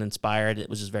very uninspired. It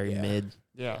was just very mid.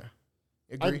 Yeah.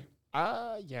 Agree.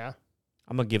 Yeah.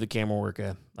 I'm gonna give the camera work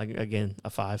a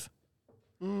 5.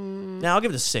 Now I'll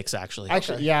give it a 6 actually.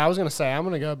 Actually, yeah, I was gonna say I'm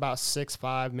gonna go about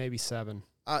 6.5, maybe 7.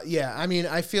 Yeah, I mean,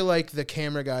 I feel like the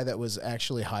camera guy that was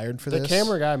actually hired for The this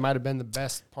camera guy might have been the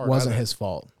best part. wasn't of it. his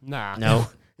fault. Nah, No.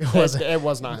 It wasn't. It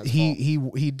was not his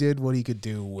fault. He did what he could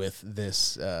do with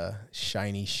this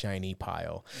shiny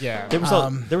pile. Yeah. There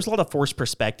was a lot of forced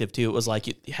perspective too. It was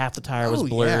like half the tire was Oh,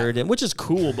 blurred, and which is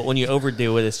cool, but when you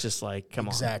overdo it, it's just like, come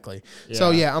on. Exactly. Yeah. So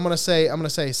yeah, I'm gonna say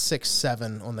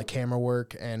 6-7 on the camera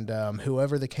work, and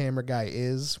whoever the camera guy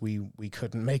is, we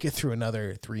couldn't make it through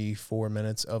another 3-4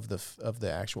 minutes of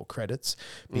the actual credits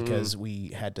because we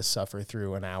had to suffer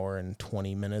through an hour and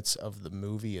 20 minutes of the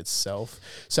movie itself.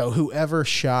 So whoever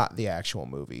shot the actual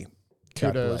movie,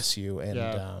 God Kudos. bless you,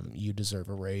 and you deserve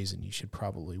a raise, and you should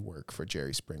probably work for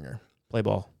Jerry Springer. Play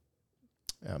ball.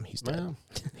 He's dead. Well,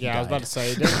 yeah, I was about to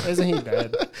say, isn't he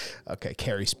dead? Okay,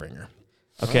 Carrie Springer.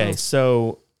 Okay,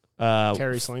 so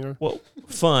Carrie Slinger. well,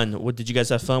 fun. What did you guys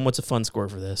have fun? What's a fun score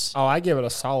for this? Oh, I give it a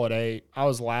solid 8. I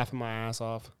was laughing my ass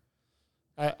off.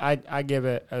 I give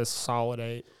it a solid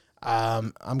 8.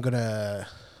 I'm gonna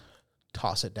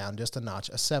toss it down just a notch,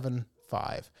 a 7.5.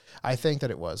 I think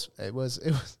that it was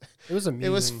amusing. it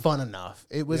was fun enough.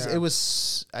 It was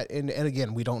Yeah. and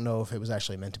again, we don't know if it was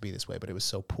actually meant to be this way, but it was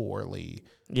so poorly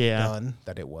done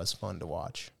that it was fun to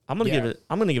watch. I'm gonna give it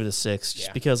a 6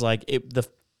 just because like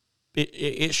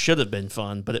it should have been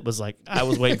fun, but it was like I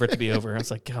was waiting for it to be over. I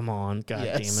was like, come on, god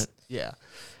damn it. Yeah.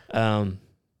 All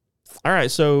right, I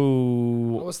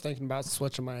so was thinking about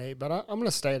switching my 8, but I'm going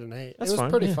to stay at an 8. That's it was fine,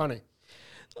 pretty yeah. funny.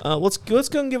 let's go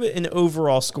and give it an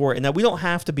overall score. And now we don't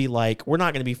have to be like, we're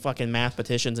not going to be fucking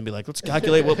mathematicians and be like, let's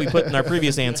calculate what we put in our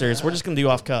previous answers. We're just going to do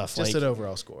off cuff. Just like, an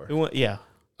overall score. Yeah.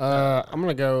 I'm going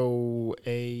to go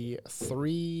a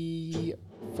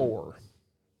 3-4.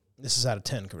 This is out of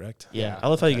 10, correct? Yeah. I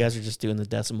love how you guys are just doing the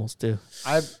decimals too.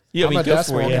 I'm go a for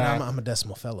decimal it. guy. I'm a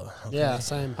decimal fellow. Okay. Yeah,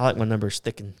 same. I like my numbers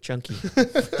thick and chunky.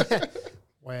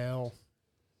 Well,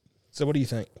 So what do you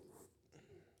think?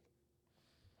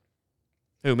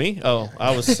 Who, me? Oh,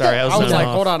 I was sorry. I was, I was like,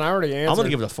 off. hold on, I already answered. I'm going to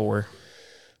give it a 4.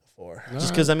 4.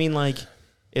 Just because, I mean, like,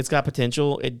 it's got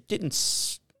potential. It didn't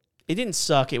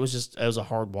suck. It was a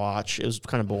hard watch. It was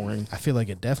kind of boring. I feel like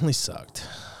it definitely sucked.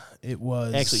 It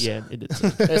was Actually, yeah, it did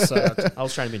suck. It sucked. I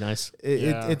was trying to be nice.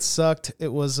 It sucked.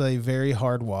 It was a very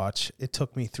hard watch. It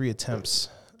took me 3 attempts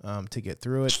to get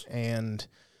through it, and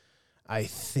I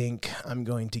think I'm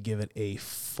going to give it a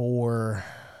 4.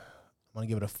 I'm going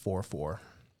to give it a 4-4.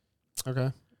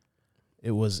 Okay.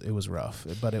 It was rough,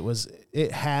 but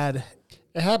it had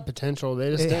potential.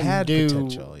 They just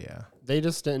potential, yeah. They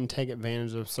just didn't take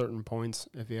advantage of certain points,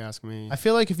 if you ask me. I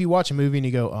feel like if you watch a movie and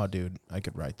you go, "Oh, dude, I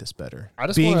could write this better." I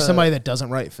just Being wanna- somebody that doesn't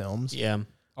write films, Yeah.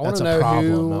 I want that's to a know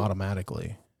problem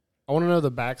automatically. I want to know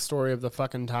the backstory of the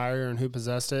fucking tire and who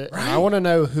possessed it. Right. And I want to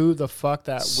know who the fuck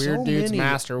that So weird dude's many-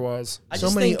 master was. I So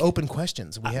just many think- open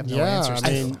questions we have no yeah, answers I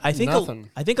to. mean, I think nothing.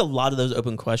 I think a lot of those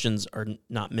open questions are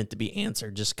not meant to be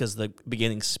answered just because the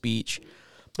beginning speech.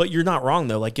 But you're not wrong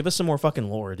though. Like, give us some more fucking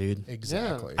lore, dude.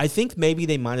 Exactly. I think maybe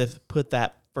they might have put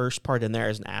that first part in there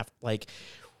as an like,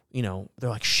 you know, they're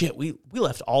like, shit, we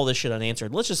left all this shit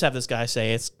unanswered. Let's just have this guy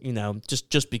say it's, you know,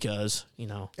 just because, you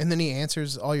know. And then he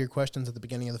answers all your questions at the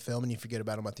beginning of the film, and you forget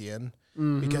about him at the end.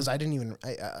 Because I didn't even,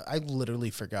 I literally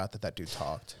forgot that dude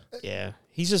talked. Yeah,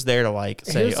 he's just there to like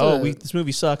say, Here's this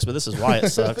movie sucks, but this is why it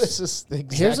sucks. This is the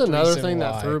exact Here's another reason thing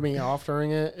why. that threw me off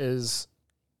during it is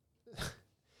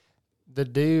the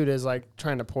dude is like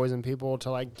trying to poison people to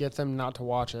like get them not to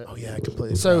watch it. Oh yeah, I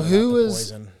completely. So forgot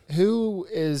about the who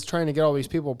is trying to get all these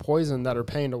people poisoned that are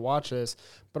paying to watch this?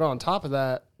 But on top of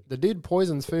that, the dude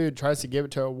poisons food, tries to give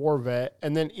it to a war vet,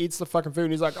 and then eats the fucking food.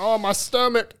 And he's like, "Oh, my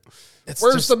stomach.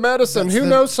 Where's just- the medicine? that's Who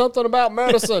knows something about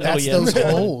medicine?" That's yeah. those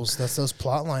holes. That's those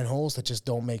plot line holes that just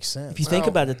don't make sense. If you think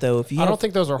about it though, if you I don't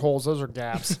think those are holes; those are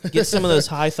gaps. get some of those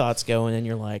high thoughts going, and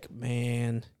you're like,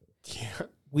 man,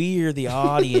 We're the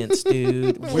audience,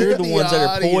 dude. We're the ones that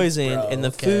are poisoned, bro, and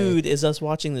the food is us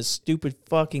watching this stupid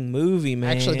fucking movie,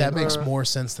 man. Actually, that makes more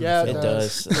sense than the film. It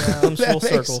does. It comes full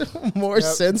circle. More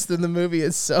sense than the movie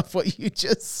itself, what you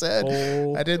just said.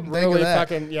 I didn't think of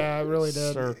that. I really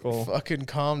did. Circle. Fucking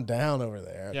calm down over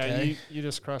there, okay? Yeah, you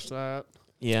just crushed that.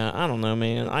 Yeah, I don't know,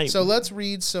 man. So let's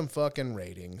read some fucking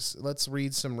ratings. Let's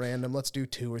read some random. Let's do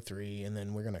 2 or 3, and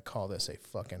then we're going to call this a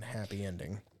fucking happy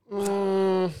ending.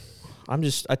 I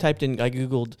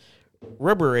Googled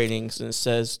rubber ratings, and it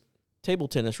says table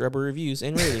tennis rubber reviews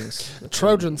and ratings.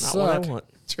 Trojans suck. What I want.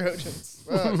 Trojans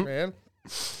suck, man.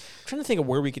 I'm trying to think of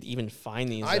where we could even find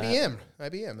these. IBM.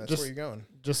 That's where you're going.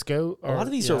 Just go. A lot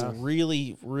of these are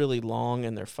really, really long,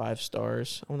 and they're 5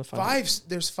 stars. I want to find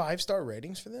There's 5-star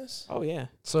ratings for this. Oh yeah.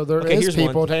 So there is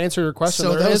people to answer your question.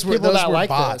 So there is people that like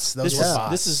bots. this. Those were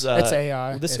bots. This is it's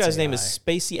AI. This guy's name is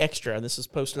Spacey Extra, and this was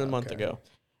posted a month ago.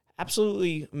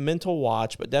 Absolutely mental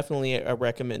watch, but definitely a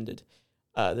recommended.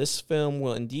 This film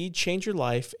will indeed change your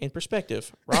life and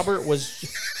perspective. Robert was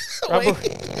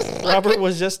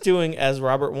just doing as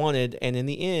Robert wanted, and in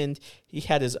the end, he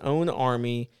had his own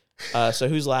army. So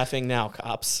who's laughing now,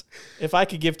 cops? If I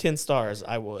could give 10 stars,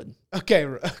 I would. Okay.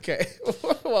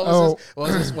 What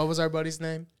was our buddy's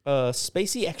name?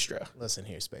 Spacey Extra. Listen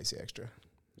here, Spacey Extra.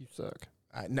 You suck.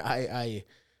 I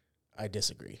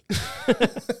disagree.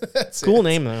 Cool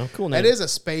name though. Cool name. That is a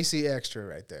Spacey Extra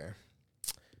right there.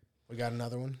 We got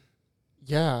another one.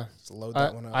 Yeah, let's load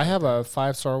that one up. I have a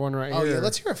 5-star one right here. Oh yeah,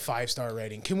 let's hear a 5-star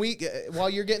rating. Can we?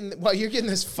 While you're getting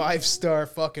this 5-star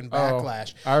fucking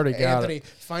backlash, I already got Anthony, it.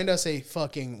 Find us a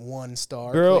fucking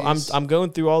 1-star. Girl, please. I'm going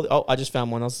through all. I just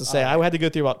found one. I was to say I had to go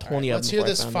through about 20 of them. Let's hear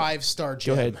this 5-star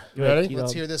gem. Go ahead. You ready?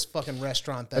 Let's hear this fucking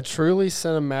restaurant. A truly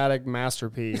cinematic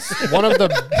masterpiece. One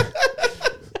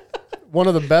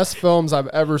of the best films I've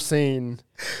ever seen.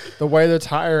 The way the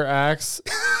tire acts.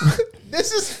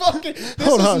 This is fucking.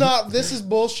 This is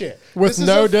bullshit. With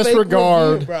no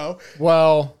disregard, review, bro.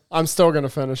 Well, I'm still gonna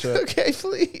finish it. Okay,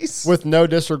 please. With no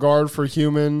disregard for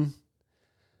human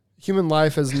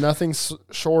life is nothing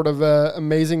short of an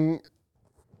amazing.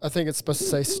 I think it's supposed to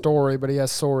say story, but he has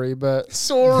sorry. But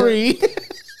sorry.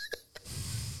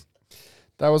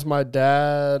 That was my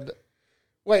dad.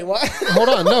 Wait, what? Hold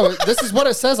on. No, this is what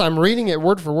it says. I'm reading it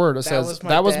word for word. It says,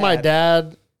 that was my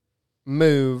dad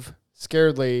move,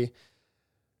 scaredly.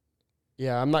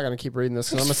 Yeah, I'm not going to keep reading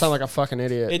this because I'm going to sound like a fucking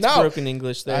idiot. It's broken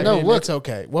English there. No, look. It's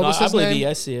okay. What was his name?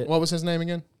 I see it. What was his name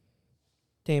again?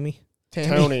 Tammy.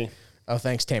 Tony. Oh,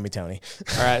 thanks, Tammy Tony.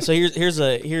 All right, so here's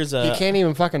a. You can't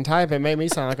even fucking type. It made me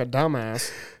sound like a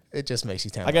dumbass. It just makes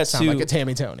you I got sound like a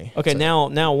Tammy Tony. Okay, so.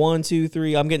 now 1, 2,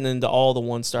 3. I'm getting into all the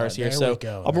 1 stars here. So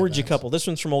I'll read you a couple. This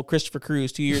one's from old Christopher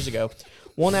Cruz 2 years ago.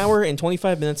 1 hour and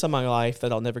 25 minutes of my life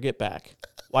that I'll never get back.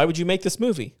 Why would you make this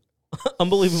movie?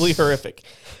 Unbelievably horrific.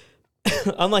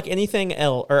 Unlike anything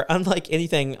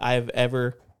I've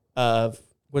ever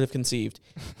would have conceived.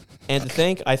 And to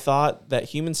think, I thought that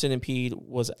Human Centipede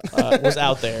was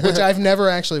out there, which I've never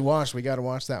actually watched. We got to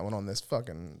watch that one on this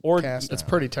fucking cast. It's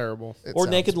pretty terrible. Or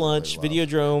Naked Lunch, really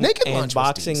Videodrome, and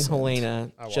Boxing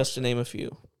Helena, just to name a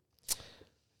few.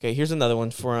 Okay, here's another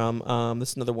one from.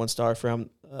 This is another 1 star from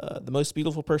the most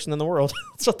beautiful person in the world.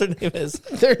 That's what their name is.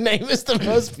 Their name is the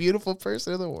most beautiful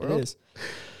person in the world. It is.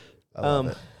 I love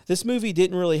it. This movie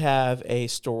didn't really have a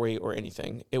story or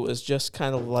anything. It was just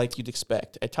kind of like you'd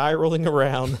expect. A tire rolling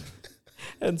around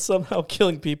and somehow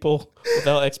killing people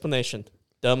without explanation.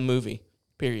 Dumb movie.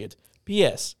 Period.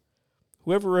 P.S.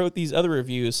 Whoever wrote these other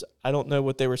reviews, I don't know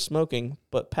what they were smoking,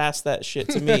 but pass that shit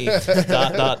to me. ...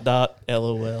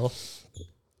 LOL.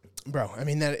 Bro, I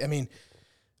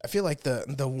feel like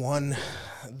the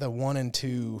 1 and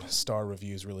 2 star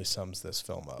reviews really sums this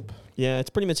film up. Yeah, it's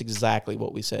pretty much exactly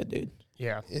what we said, dude.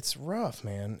 Yeah, it's rough,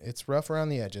 man. It's rough around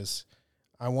the edges.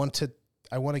 I want to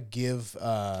give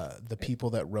the people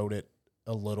that wrote it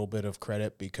a little bit of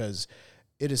credit because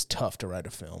it is tough to write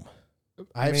a film.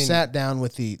 I've sat down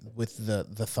with the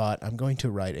thought I'm going to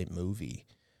write a movie,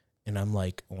 and I'm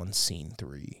like on scene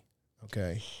 3.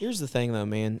 Okay. Here's the thing, though,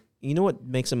 man. You know what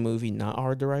makes a movie not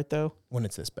hard to write, though? When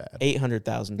it's this bad.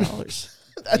 $800,000.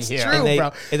 That's true,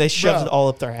 bro. And they shoved it all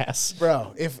up their ass.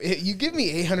 Bro, if you give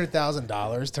me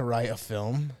 $800,000 to write a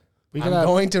film, I'm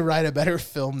going to write a better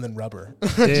film than Rubber.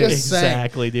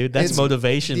 Exactly, dude. That's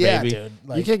motivation, baby. Dude.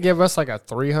 Like, you could give us like a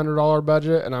 $300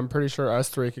 budget, and I'm pretty sure us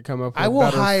 3 could come up with I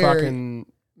will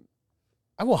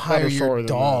hire your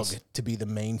dog to be the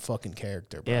main fucking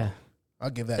character, bro. Yeah. I'll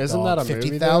give that Isn't dog that a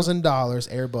 $50,000.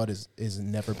 Air Bud is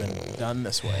never been done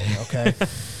this way, okay?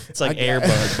 It's like Air Bud,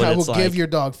 but I it's will like give your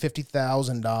dog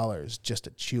 $50,000 just to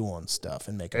chew on stuff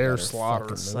and make a Air better slaughter.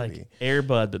 fucking it's movie. like Air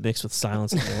Bud, but mixed with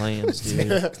Silence of the Lambs,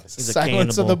 dude. He's a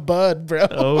Silence of the cannibal. Bud, bro.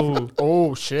 Oh,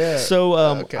 Oh shit. so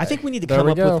Okay. I think we need to There come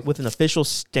we up go. with an official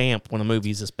stamp when a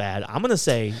movie's this bad. I'm gonna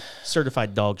say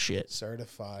certified dog shit.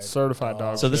 Certified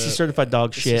dog So this is shit. certified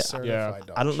dog This shit. is certified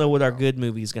dog I don't know what our shit, good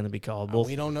movie is gonna be called. bro.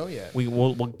 We don't know yet.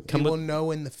 We'll We come will with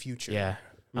know in the future. yeah.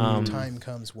 When time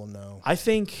comes, we'll know. I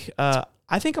think I'm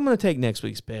gonna take next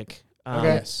week's pick. Okay.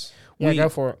 Yes. Yeah, go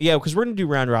for it. Yeah, because we're gonna do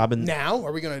round robin. Now,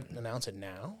 are we going to announce it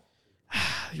now?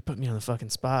 You put me on the fucking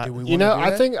spot. Do we You wanna know,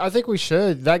 do that? I think we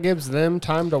should. That gives them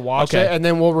time to watch Okay. it, and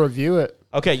then we'll review it.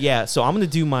 Okay, yeah. So I'm gonna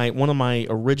do one of my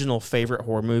original favorite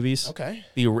horror movies. Okay.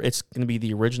 It's gonna be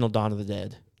the original Dawn of the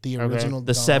Dead, The original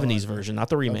the Dawn '70s version, not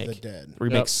the of remake. the Dead. The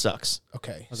remake Yep. sucks.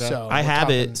 Okay. Okay. So I we're have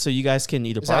talking- it, so you guys can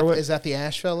either Is borrow that, it. is that the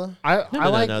Ash fella?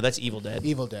 No, that's Evil Dead.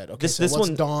 Evil Dead. Okay. This- so this what's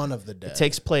one- Dawn of the Dead? It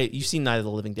takes place. You've seen Night of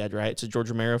the Living Dead, right? It's a George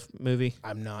Romero movie.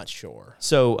 I'm not sure.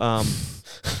 So,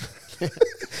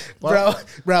 Bro,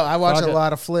 I watch fuck a it.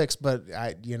 lot of flicks, but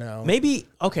maybe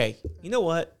okay. You know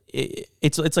what?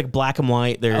 It's like black and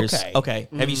white. There's Okay.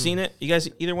 Have you seen it? You guys,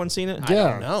 either one seen it?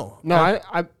 Yeah. don't know. No,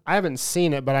 I haven't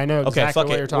seen it, but I know Okay, exactly fuck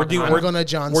what it. you're talking We're about. I'm gonna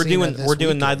John We're Cena doing this we're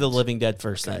doing Night of the weekend. Living Dead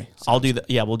first then. I'll do that.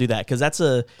 Yeah, we'll do that because that's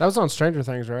a That was on Stranger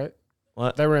Things, right?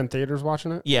 what? They were in theaters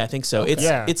watching it. Yeah, I think so. It's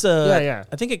Yeah. it's a Yeah.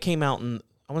 I think it came out in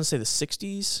I want to say the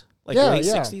 '60s, like Yeah, late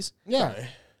yeah. '60s. Yeah.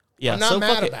 Yeah, I'm not so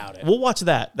mad fuck about it. We'll watch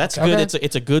that. That's Okay. good.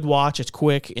 It's a good watch. It's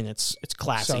quick and it's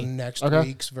classy. So next Okay.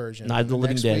 week's version, Night of the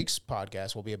Living next Dead. week's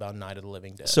podcast will be about Night of the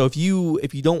Living Dead. So if you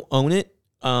don't own it,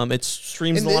 it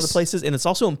streams And in a lot of this- places, and it's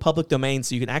also in public domain,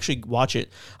 so you can actually watch it.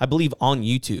 I believe on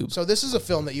YouTube. So this is a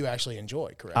film that you actually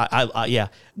enjoy, correct? Yeah.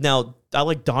 Now I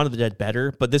like Dawn of the Dead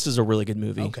better, but this is a really good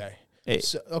movie. Okay. It-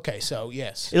 So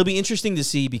yes. It'll be interesting to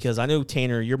see because I know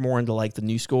Tanner, you're more into like the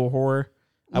new school horror.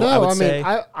 No, I would mean, say.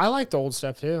 I like the old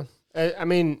stuff too. I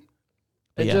mean,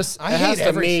 it Yeah. just I it has hate to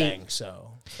everything. meet.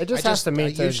 So It just has to meet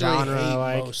I the usually genre. hate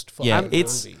Like, most yeah, fucking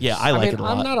it's movies. yeah, I I like mean, it a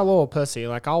lot. I'm not a little pussy.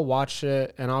 Like, I'll watch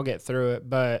it and I'll get through it,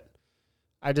 but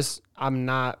I'm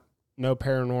not no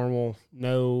paranormal,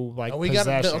 no like We got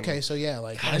possession. okay. So yeah,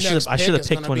 like God, my I should've- next I pick should've is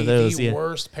picked gonna one of be those, The yeah.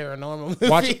 worst paranormal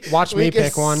movie. Watch we me can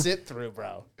pick one. Sit through,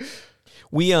 bro.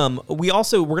 We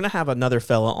also we're gonna have another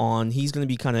fella on. He's gonna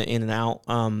be kind of in and out.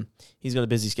 He's got a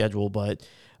busy schedule, but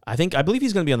I believe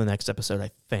he's gonna be on the next episode. I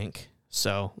think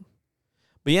so.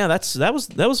 But yeah, that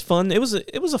was fun. It was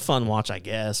a fun watch, I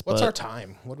guess. What's but our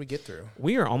time? What did we get through?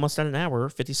 We are almost at an hour,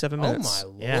 57 minutes. Oh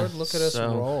my lord! Yeah, Look at us so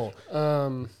roll.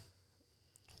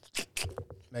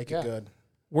 Make Yeah. it good.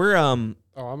 We're Oh, I'm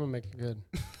gonna make it good.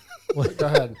 Go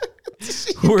ahead.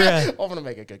 we're I'm gonna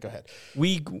make it good. Go ahead.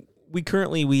 we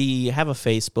currently we have a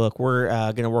Facebook. We're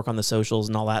gonna work on the socials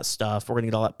and all that stuff. We're gonna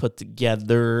get all that put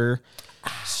together.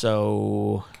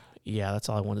 So yeah, that's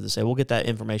all I wanted to say. We'll get that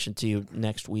information to you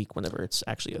next week whenever it's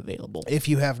actually available. If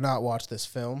you have not watched this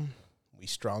film, we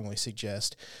strongly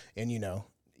suggest. And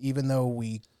even though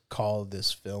we call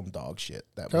this film dog shit,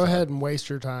 Go ahead and waste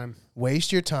your time.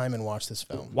 waste your time and watch this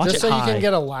film. Watch Just it so high. you can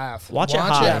get a laugh. Watch it Watch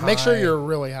high. Yeah, make sure high. you're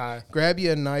really high. Grab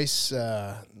you a nice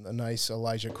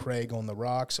Elijah Craig on the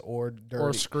rocks or dirty, Or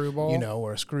a screwball.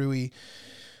 or a screwy.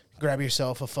 Grab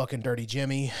yourself a fucking Dirty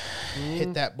Jimmy,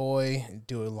 hit that boy,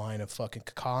 do a line of fucking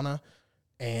Kakana,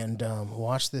 and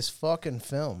watch this fucking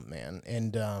film, man.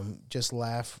 And just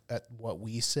laugh at what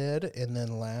we said, and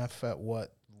then laugh at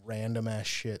what random ass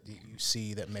shit that you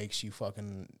see that makes you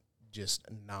fucking just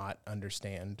not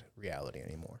understand reality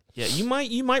anymore. Yeah, you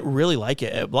might really like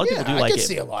it. A lot of people do I like could it,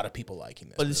 see a lot of people liking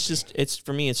this, but it's movie. just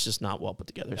for me, it's just not well put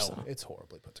together. no, So, it's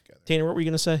horribly put together. Tanner, what were you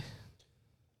gonna say?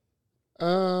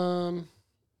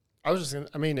 I was just gonna.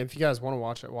 I mean, if you guys want to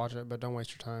watch it, but don't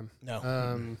waste your time.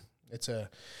 No, it's a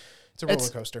it's- roller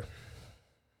coaster.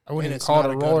 I wouldn't And even it's call it not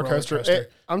a a good roller roller coaster. coaster.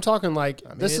 I'm talking like I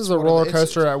mean, this it's is a one of the- roller it's-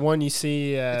 coaster at one you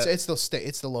see. It's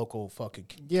the local fucking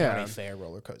Yeah. county fair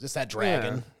roller coaster. It's that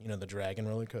dragon, the dragon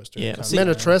roller coaster. Yeah. It comes See- around.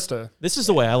 Minatrista. This is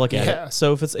the way I look at Yeah. it.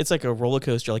 So if it's like a roller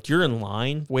coaster, like you're in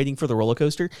line waiting for the roller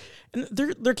coaster, and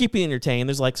they're keeping you entertained.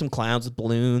 There's like some clowns with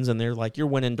balloons, and they're like you're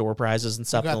winning door prizes and You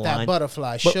stuff in got the that line.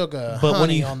 butterfly But- sugar but when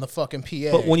honey you- on the fucking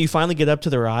PA. But when you finally get up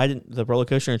to the ride, the roller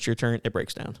coaster, and it's your turn, it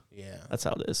breaks down. yeah, That's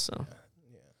how it is. So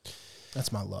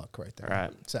that's my luck right there. All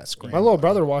right. It's that scream. My little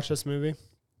brother watched this movie.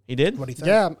 he did. What do you think?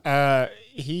 Yeah,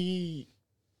 he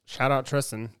shout out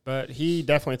Tristan, but he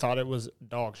definitely thought it was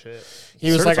dog shit.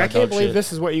 He was like, I Certified can't dog believe shit.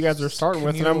 this is what you guys are starting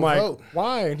with, and I'm Communal like, vote.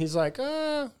 why? And he's like,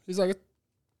 it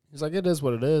is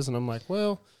what it is, and I'm like,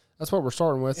 well, That's what we're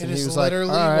starting with. It and he is was literally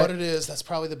like, all right. what it is. That's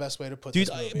probably the best way to put Dude,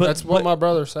 this movie. but- That's what my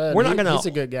brother said. We're not gonna. He's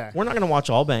a good guy. We're not gonna watch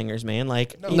all bangers, man.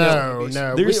 Like you know,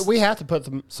 No. there's- We have to put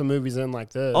some movies in like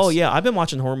this. Oh yeah, I've been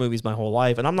watching horror movies my whole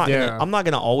life, and I'm not Yeah. gonna. I'm not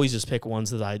gonna always just pick ones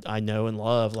that I know and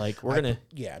love. Like we're gonna.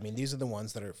 Yeah, I mean, these are the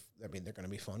ones that are. I mean, they're going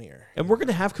to be funnier. And we're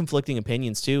gonna have conflicting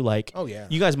opinions too. Like, Oh, yeah.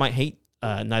 you guys might hate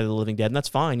Night of the Living Dead, and that's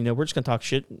fine. You know, we're just gonna talk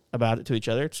shit about it to each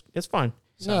other. It's fine.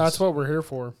 No, that's what we're here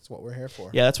for. That's what we're here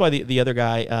for. Yeah, that's why the other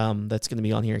guy that's gonna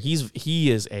be on here.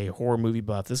 He is a horror movie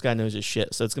buff. This guy knows his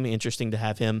shit. So it's gonna be interesting to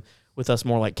have him with us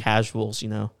more like casuals. You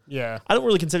know, Yeah. I don't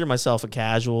really consider myself a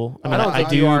casual. I mean, don't I think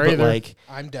do, you are but either. like,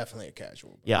 I'm definitely a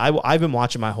casual. yeah, I've been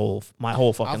watching my whole fucking I've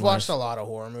life. watched a lot of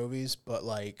horror movies, but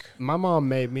like, My mom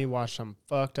made me watch some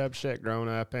fucked up shit growing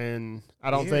up, and I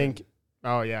don't Weird. think.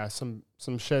 Oh yeah, some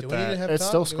shit do we need to that have it talk?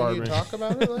 still Do we scarred need me. to talk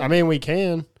about it? Like? I mean, we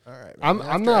can. All right. I'm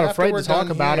man. not After afraid to we're talk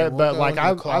done about here, it, we'll but go like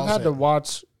into the I've had to closet.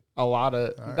 watch a lot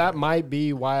of All right. that. Might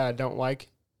be why I don't like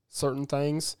certain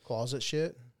things. Closet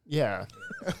shit. Yeah.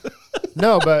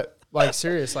 No, but like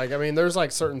serious. Like I mean, there's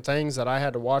like certain things that I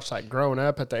had to watch like growing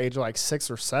up at the age of like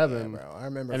 6 or 7, Yeah, bro. I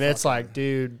remember. and it's like,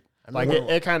 dude, like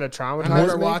remember- it kind of I traumatized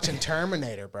remember me. watching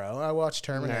Terminator, bro. I watched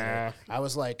Terminator. Nah. I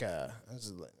was like, I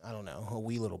don't know, a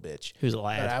wee little bitch. Who's a But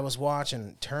lad? I was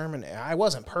watching Terminator. I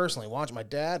wasn't personally watching. My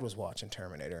dad was watching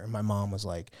Terminator, and my mom was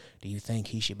like, "Do you think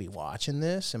he should be watching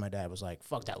this?" And my dad was like,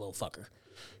 "Fuck that little fucker.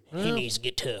 He needs to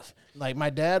get tough." Like my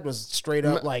dad was straight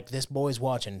up like, "This boy's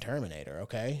watching Terminator,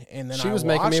 okay?" And then She I was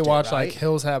making me watched it, watch right? like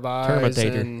Hills Have Eyes.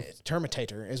 Terminator. And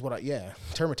Terminator is what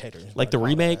Terminator. Is Like what the I called it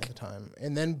remake? at the time,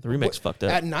 and then The remake's fucked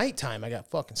up. At nighttime, I got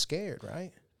fucking scared,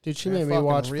 right? dude, she I got made me fucking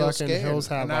watch real fucking scared. Hills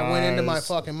Have And Eyes. I went into my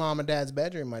fucking mom and dad's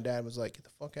bedroom. My dad was like, "Get the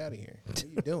fuck out of here! What are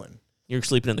you doing?" You're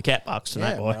sleeping in the cat box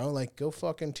tonight, Yeah, boy. bro. Like, go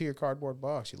fucking to your cardboard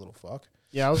box, you little fuck.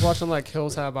 Yeah, I was watching like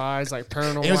Hills Have Eyes, like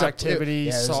Paranormal It was Activity,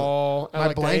 it was Saw. At my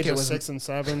like the blanket age of was- 6 and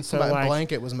 7. So My like,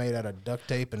 blanket was made out of duct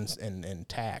tape and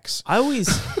tacks. I always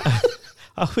I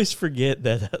always forget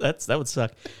that would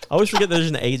suck. I always forget there's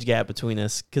an age gap between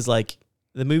us because like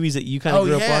the movies that you kind of Oh,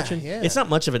 grew up yeah, watching, yeah. it's not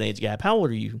much of an age gap. How old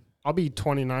are you? I'll be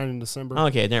 29 in December.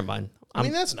 Okay, never mind. I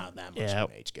mean, that's not that much yeah, of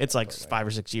an age gap. it's like but, 5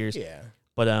 or 6 years. Yeah.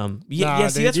 But yeah, Nah, yeah.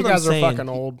 See, dude, that's you what guys I'm are saying. fucking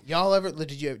old. Y'all ever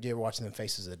did you ever watch them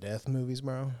Faces of Death movies,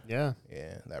 bro? Yeah.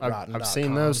 Yeah, that I've rotten.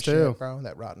 seen those shit, too. bro.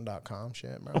 That rotten.com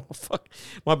shit, bro. Oh, fuck.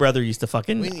 My brother used to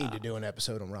fucking. We need to do an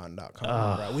episode on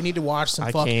rotten.com, bro. We need to watch some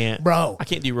I fuck, can't, bro. I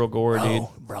can't do real gore, dude.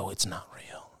 Bro, it's not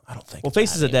real. I don't think. Well, it's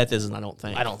Faces of goddamn- Death isn't. I don't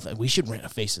think. I don't think we should rent a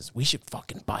Faces. We should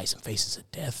fucking buy some Faces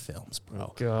of Death films,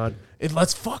 bro. God.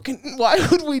 Let's fucking. Why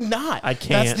would we not? I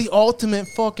can't. That's the ultimate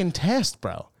fucking test,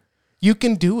 bro. You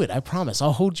can do it. I promise.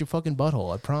 I'll hold your fucking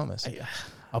butthole. I promise.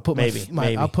 I'll put maybe.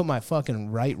 I'll put my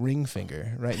fucking right ring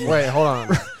finger right. Wait, hold on.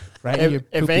 right. in your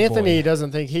if poopy Anthony boy.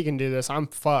 doesn't think he can do this, I'm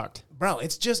fucked. Bro,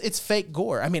 it's fake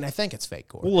gore. I mean, I think it's fake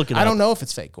gore. We'll look it I up. don't know if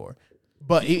it's fake gore,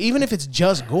 but even if it's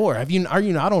just gore, are you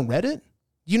not on Reddit?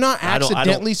 You not I don't-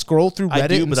 accidentally scroll through I Reddit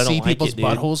do, and but I don't see like people's it, dude.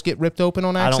 buttholes get ripped open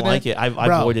on I accident? don't like it. I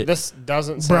Bro, avoid it. This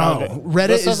doesn't Bro, sound. Reddit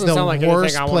this is doesn't the sound like anything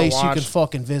worst I wanna place you watch. can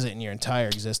fucking visit in your entire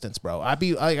existence, bro.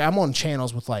 I'm on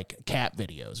channels with like cat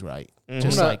videos, right?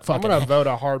 Just I'm like fucking gonna vote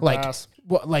a hard like pass.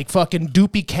 like fucking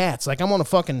doopy cats. Like I'm on a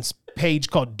fucking page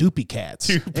called Doopy Cats,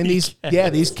 and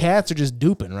these cats are just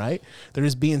duping, right? They're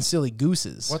just being silly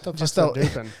gooses. What the just fuck's a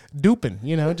duping? Duping,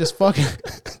 you know, just fucking,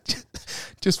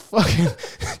 just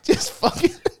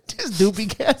doopy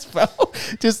cats, bro.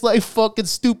 Just like fucking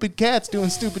stupid cats doing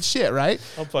stupid shit, right?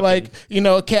 fucking- Like, you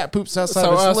know, a cat poops outside So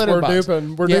of its us, litter we're box.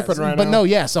 duping. We're duping right but now. no,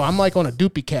 yeah. So I'm like on a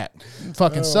doopy cat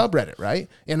fucking subreddit, right?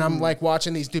 And I'm like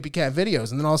watching these doopy cat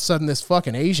videos, and then all of a sudden this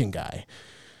fucking Asian guy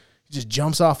just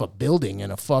jumps off a building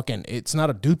in a fucking, it's not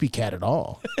a doopy cat at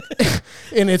all.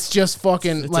 And it's just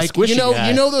fucking It's a like, squishy guy.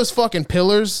 you know those fucking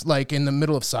pillars like in the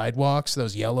middle of sidewalks,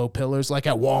 those yellow pillars, like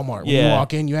at Walmart. When you Yeah.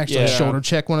 walk in, you actually Yeah. shoulder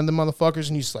check one of the motherfuckers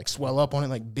and you just like swell up on it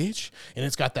like, bitch. And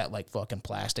it's got that like fucking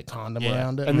plastic condom Yeah.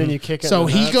 around it. And then you kick it. So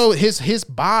in the he nuts. his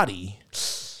body.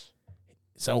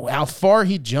 So how far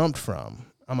he jumped from,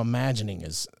 I'm imagining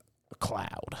is a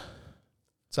cloud.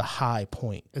 It's a high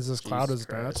point. Is this cloud as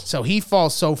nuts? So he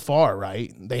falls so far,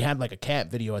 right? They had like a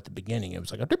cat video at the beginning. It was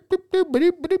like a doop, doop, doop,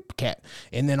 doop, doop, doop, cat,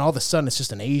 and then all of a sudden it's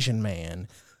just an Asian man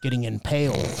getting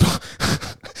impaled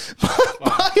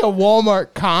buy a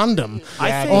Walmart condom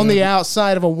on the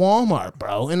outside of a Walmart,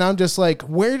 bro. And I'm just like,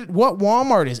 what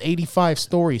Walmart is 85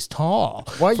 stories tall?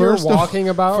 What you're talking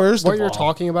about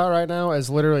right now is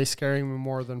literally scaring me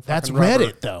more than fucking That's rubber.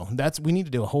 Reddit, though. We need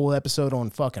to do a whole episode on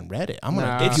fucking Reddit. I'm going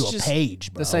to give you a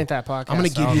page, bro. This ain't that podcast. I'm going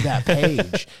to give you that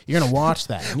page. You're going to watch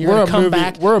that. And you're We're going to come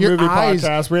back. We're a movie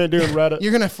podcast. We ain't doing Reddit.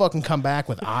 You're going to fucking come back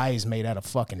with eyes made out of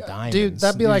fucking diamonds. Dude,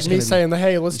 that'd be like me saying,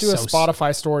 hey, let's do a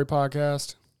Spotify story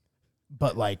podcast.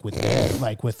 But like with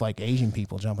Asian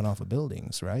people jumping off of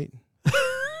buildings, right?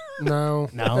 No.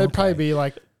 It'd probably be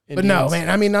like Indians. But no, man.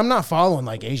 I mean, I'm not following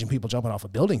like Asian people jumping off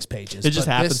of buildings pages. It just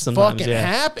happens this sometimes. Fucking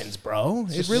happens, bro.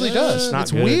 It really does.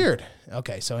 It's weird.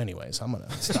 Okay, so anyways, I'm gonna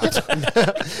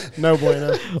stop. No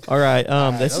bueno. All right.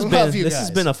 This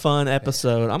has been a fun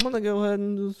episode. I'm gonna go ahead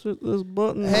and just hit this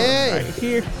button right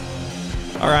here.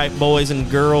 All right, boys and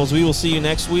girls. We will see you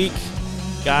next week.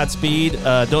 Godspeed.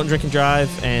 Don't drink and drive,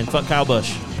 and fuck Kyle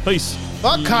Busch. Peace.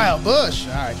 Fuck Kyle Busch.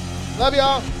 All right. Love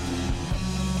y'all.